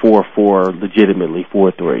run a 4.4, legitimately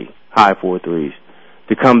 4.3, high 4.3s,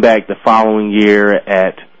 to come back the following year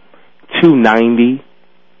at 290,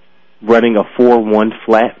 running a 4.1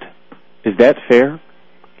 flat? Is that fair?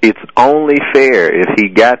 It's only fair if he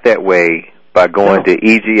got that way by going to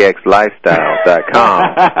egxlifestyle.com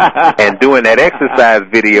and doing that exercise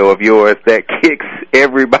video of yours that kicks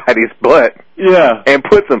everybody's butt. Yeah. And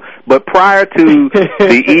puts them. But prior to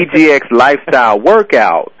the EGX lifestyle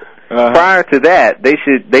workout, prior to that, they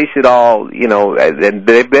should all, and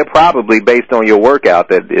they're probably based on your workout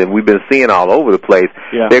that we've been seeing all over the place.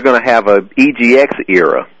 Yeah. They're going to have a EGX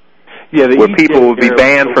era. Yeah, where people will be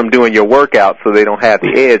banned from doing your workout so they don't have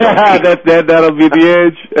the edge. That'll be the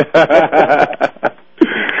edge.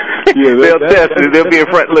 They'll test it. They'll be in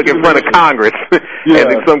front of Congress,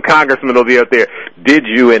 and some congressman will be up there. Did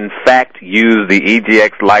you in fact use the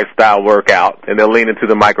EGX lifestyle workout? And they'll lean into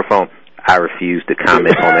the microphone. I refuse to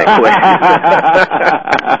comment on that question.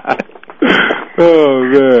 Oh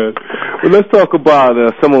man! Well, let's talk about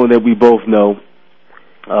someone that we both know.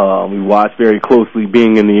 We watch very closely,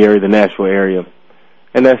 being in the area, the Nashville area,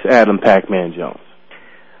 and that's Adam Pac-Man Jones.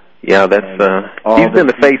 Yeah, he's been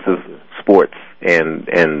the face of sports and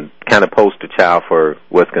kind of poster child for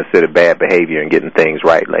what's considered bad behavior and getting things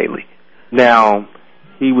right lately. Now,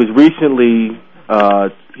 he was recently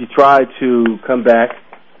he tried to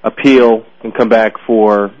appeal and come back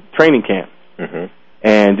for training camp,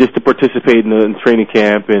 and just to participate in the training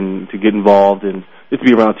camp and to get involved and just to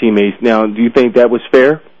be around teammates. Now, do you think that was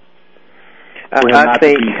fair? For him I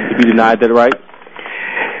think to be denied that right?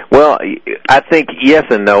 Well, I think yes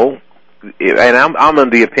and no. And I'm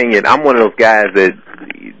of the opinion, I'm one of those guys that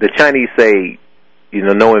the Chinese say,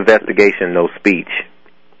 no investigation, no speech,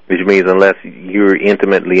 which means unless you're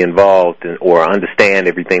intimately involved or understand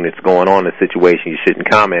everything that's going on in the situation, you shouldn't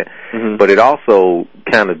comment. Mm-hmm. But it also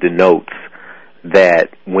kind of denotes that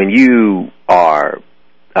when you are,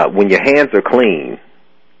 when your hands are clean,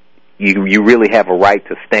 you really have a right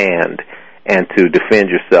to stand and to defend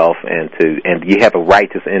yourself, and you have a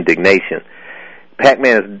righteous indignation.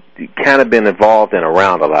 Pac-Man has kind of been involved and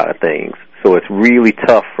around a lot of things, so it's really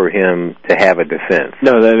tough for him to have a defense.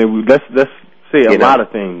 No, let's say a lot of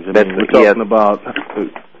things. I mean, we're talking about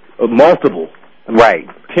multiple,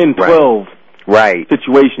 10, 12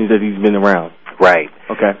 situations that he's been around. Right.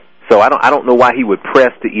 Okay. So I don't know why he would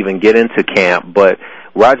press to even get into camp, but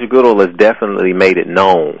Roger Goodell has definitely made it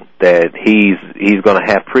known that he's going to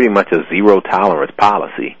have pretty much a zero tolerance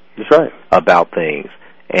policy. That's right. About things.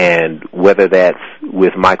 And whether that's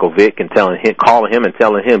with Michael Vick and calling him and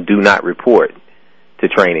telling him do not report to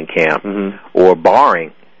training camp, or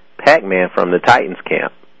barring Pac-Man from the Titans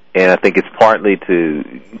camp. And I think it's partly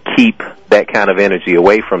to keep that kind of energy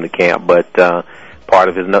away from the camp, but part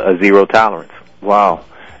of his zero tolerance. Wow.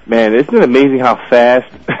 Man, isn't it amazing how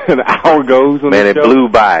fast an hour goes on Man, this it show? blew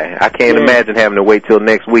by. I can't imagine having to wait till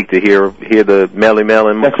next week to hear the Melly Mel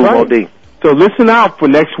and Makumo D. So listen out for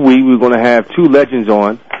next week. We're going to have two legends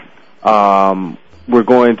on. We're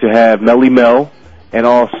going to have Melly Mel and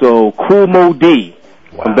also Cool Mo D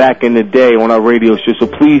from back in the day on our radio show. So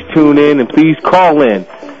please tune in and please call in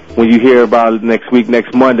when you hear about it next week,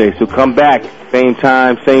 next Monday. So come back, same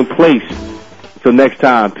time, same place. Until next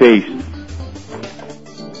time, peace.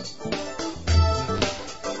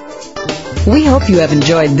 We hope you have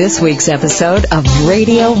enjoyed this week's episode of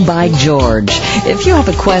Radio by George. If you have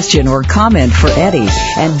a question or comment for Eddie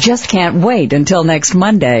and just can't wait until next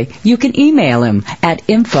Monday, you can email him at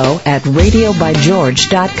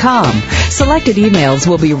info@radiobygeorge.com. Selected emails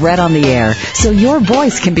will be read on the air so your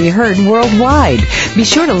voice can be heard worldwide. Be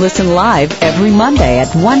sure to listen live every Monday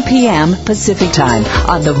at 1 p.m. Pacific Time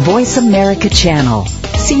on the Voice America channel.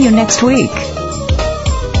 See you next week.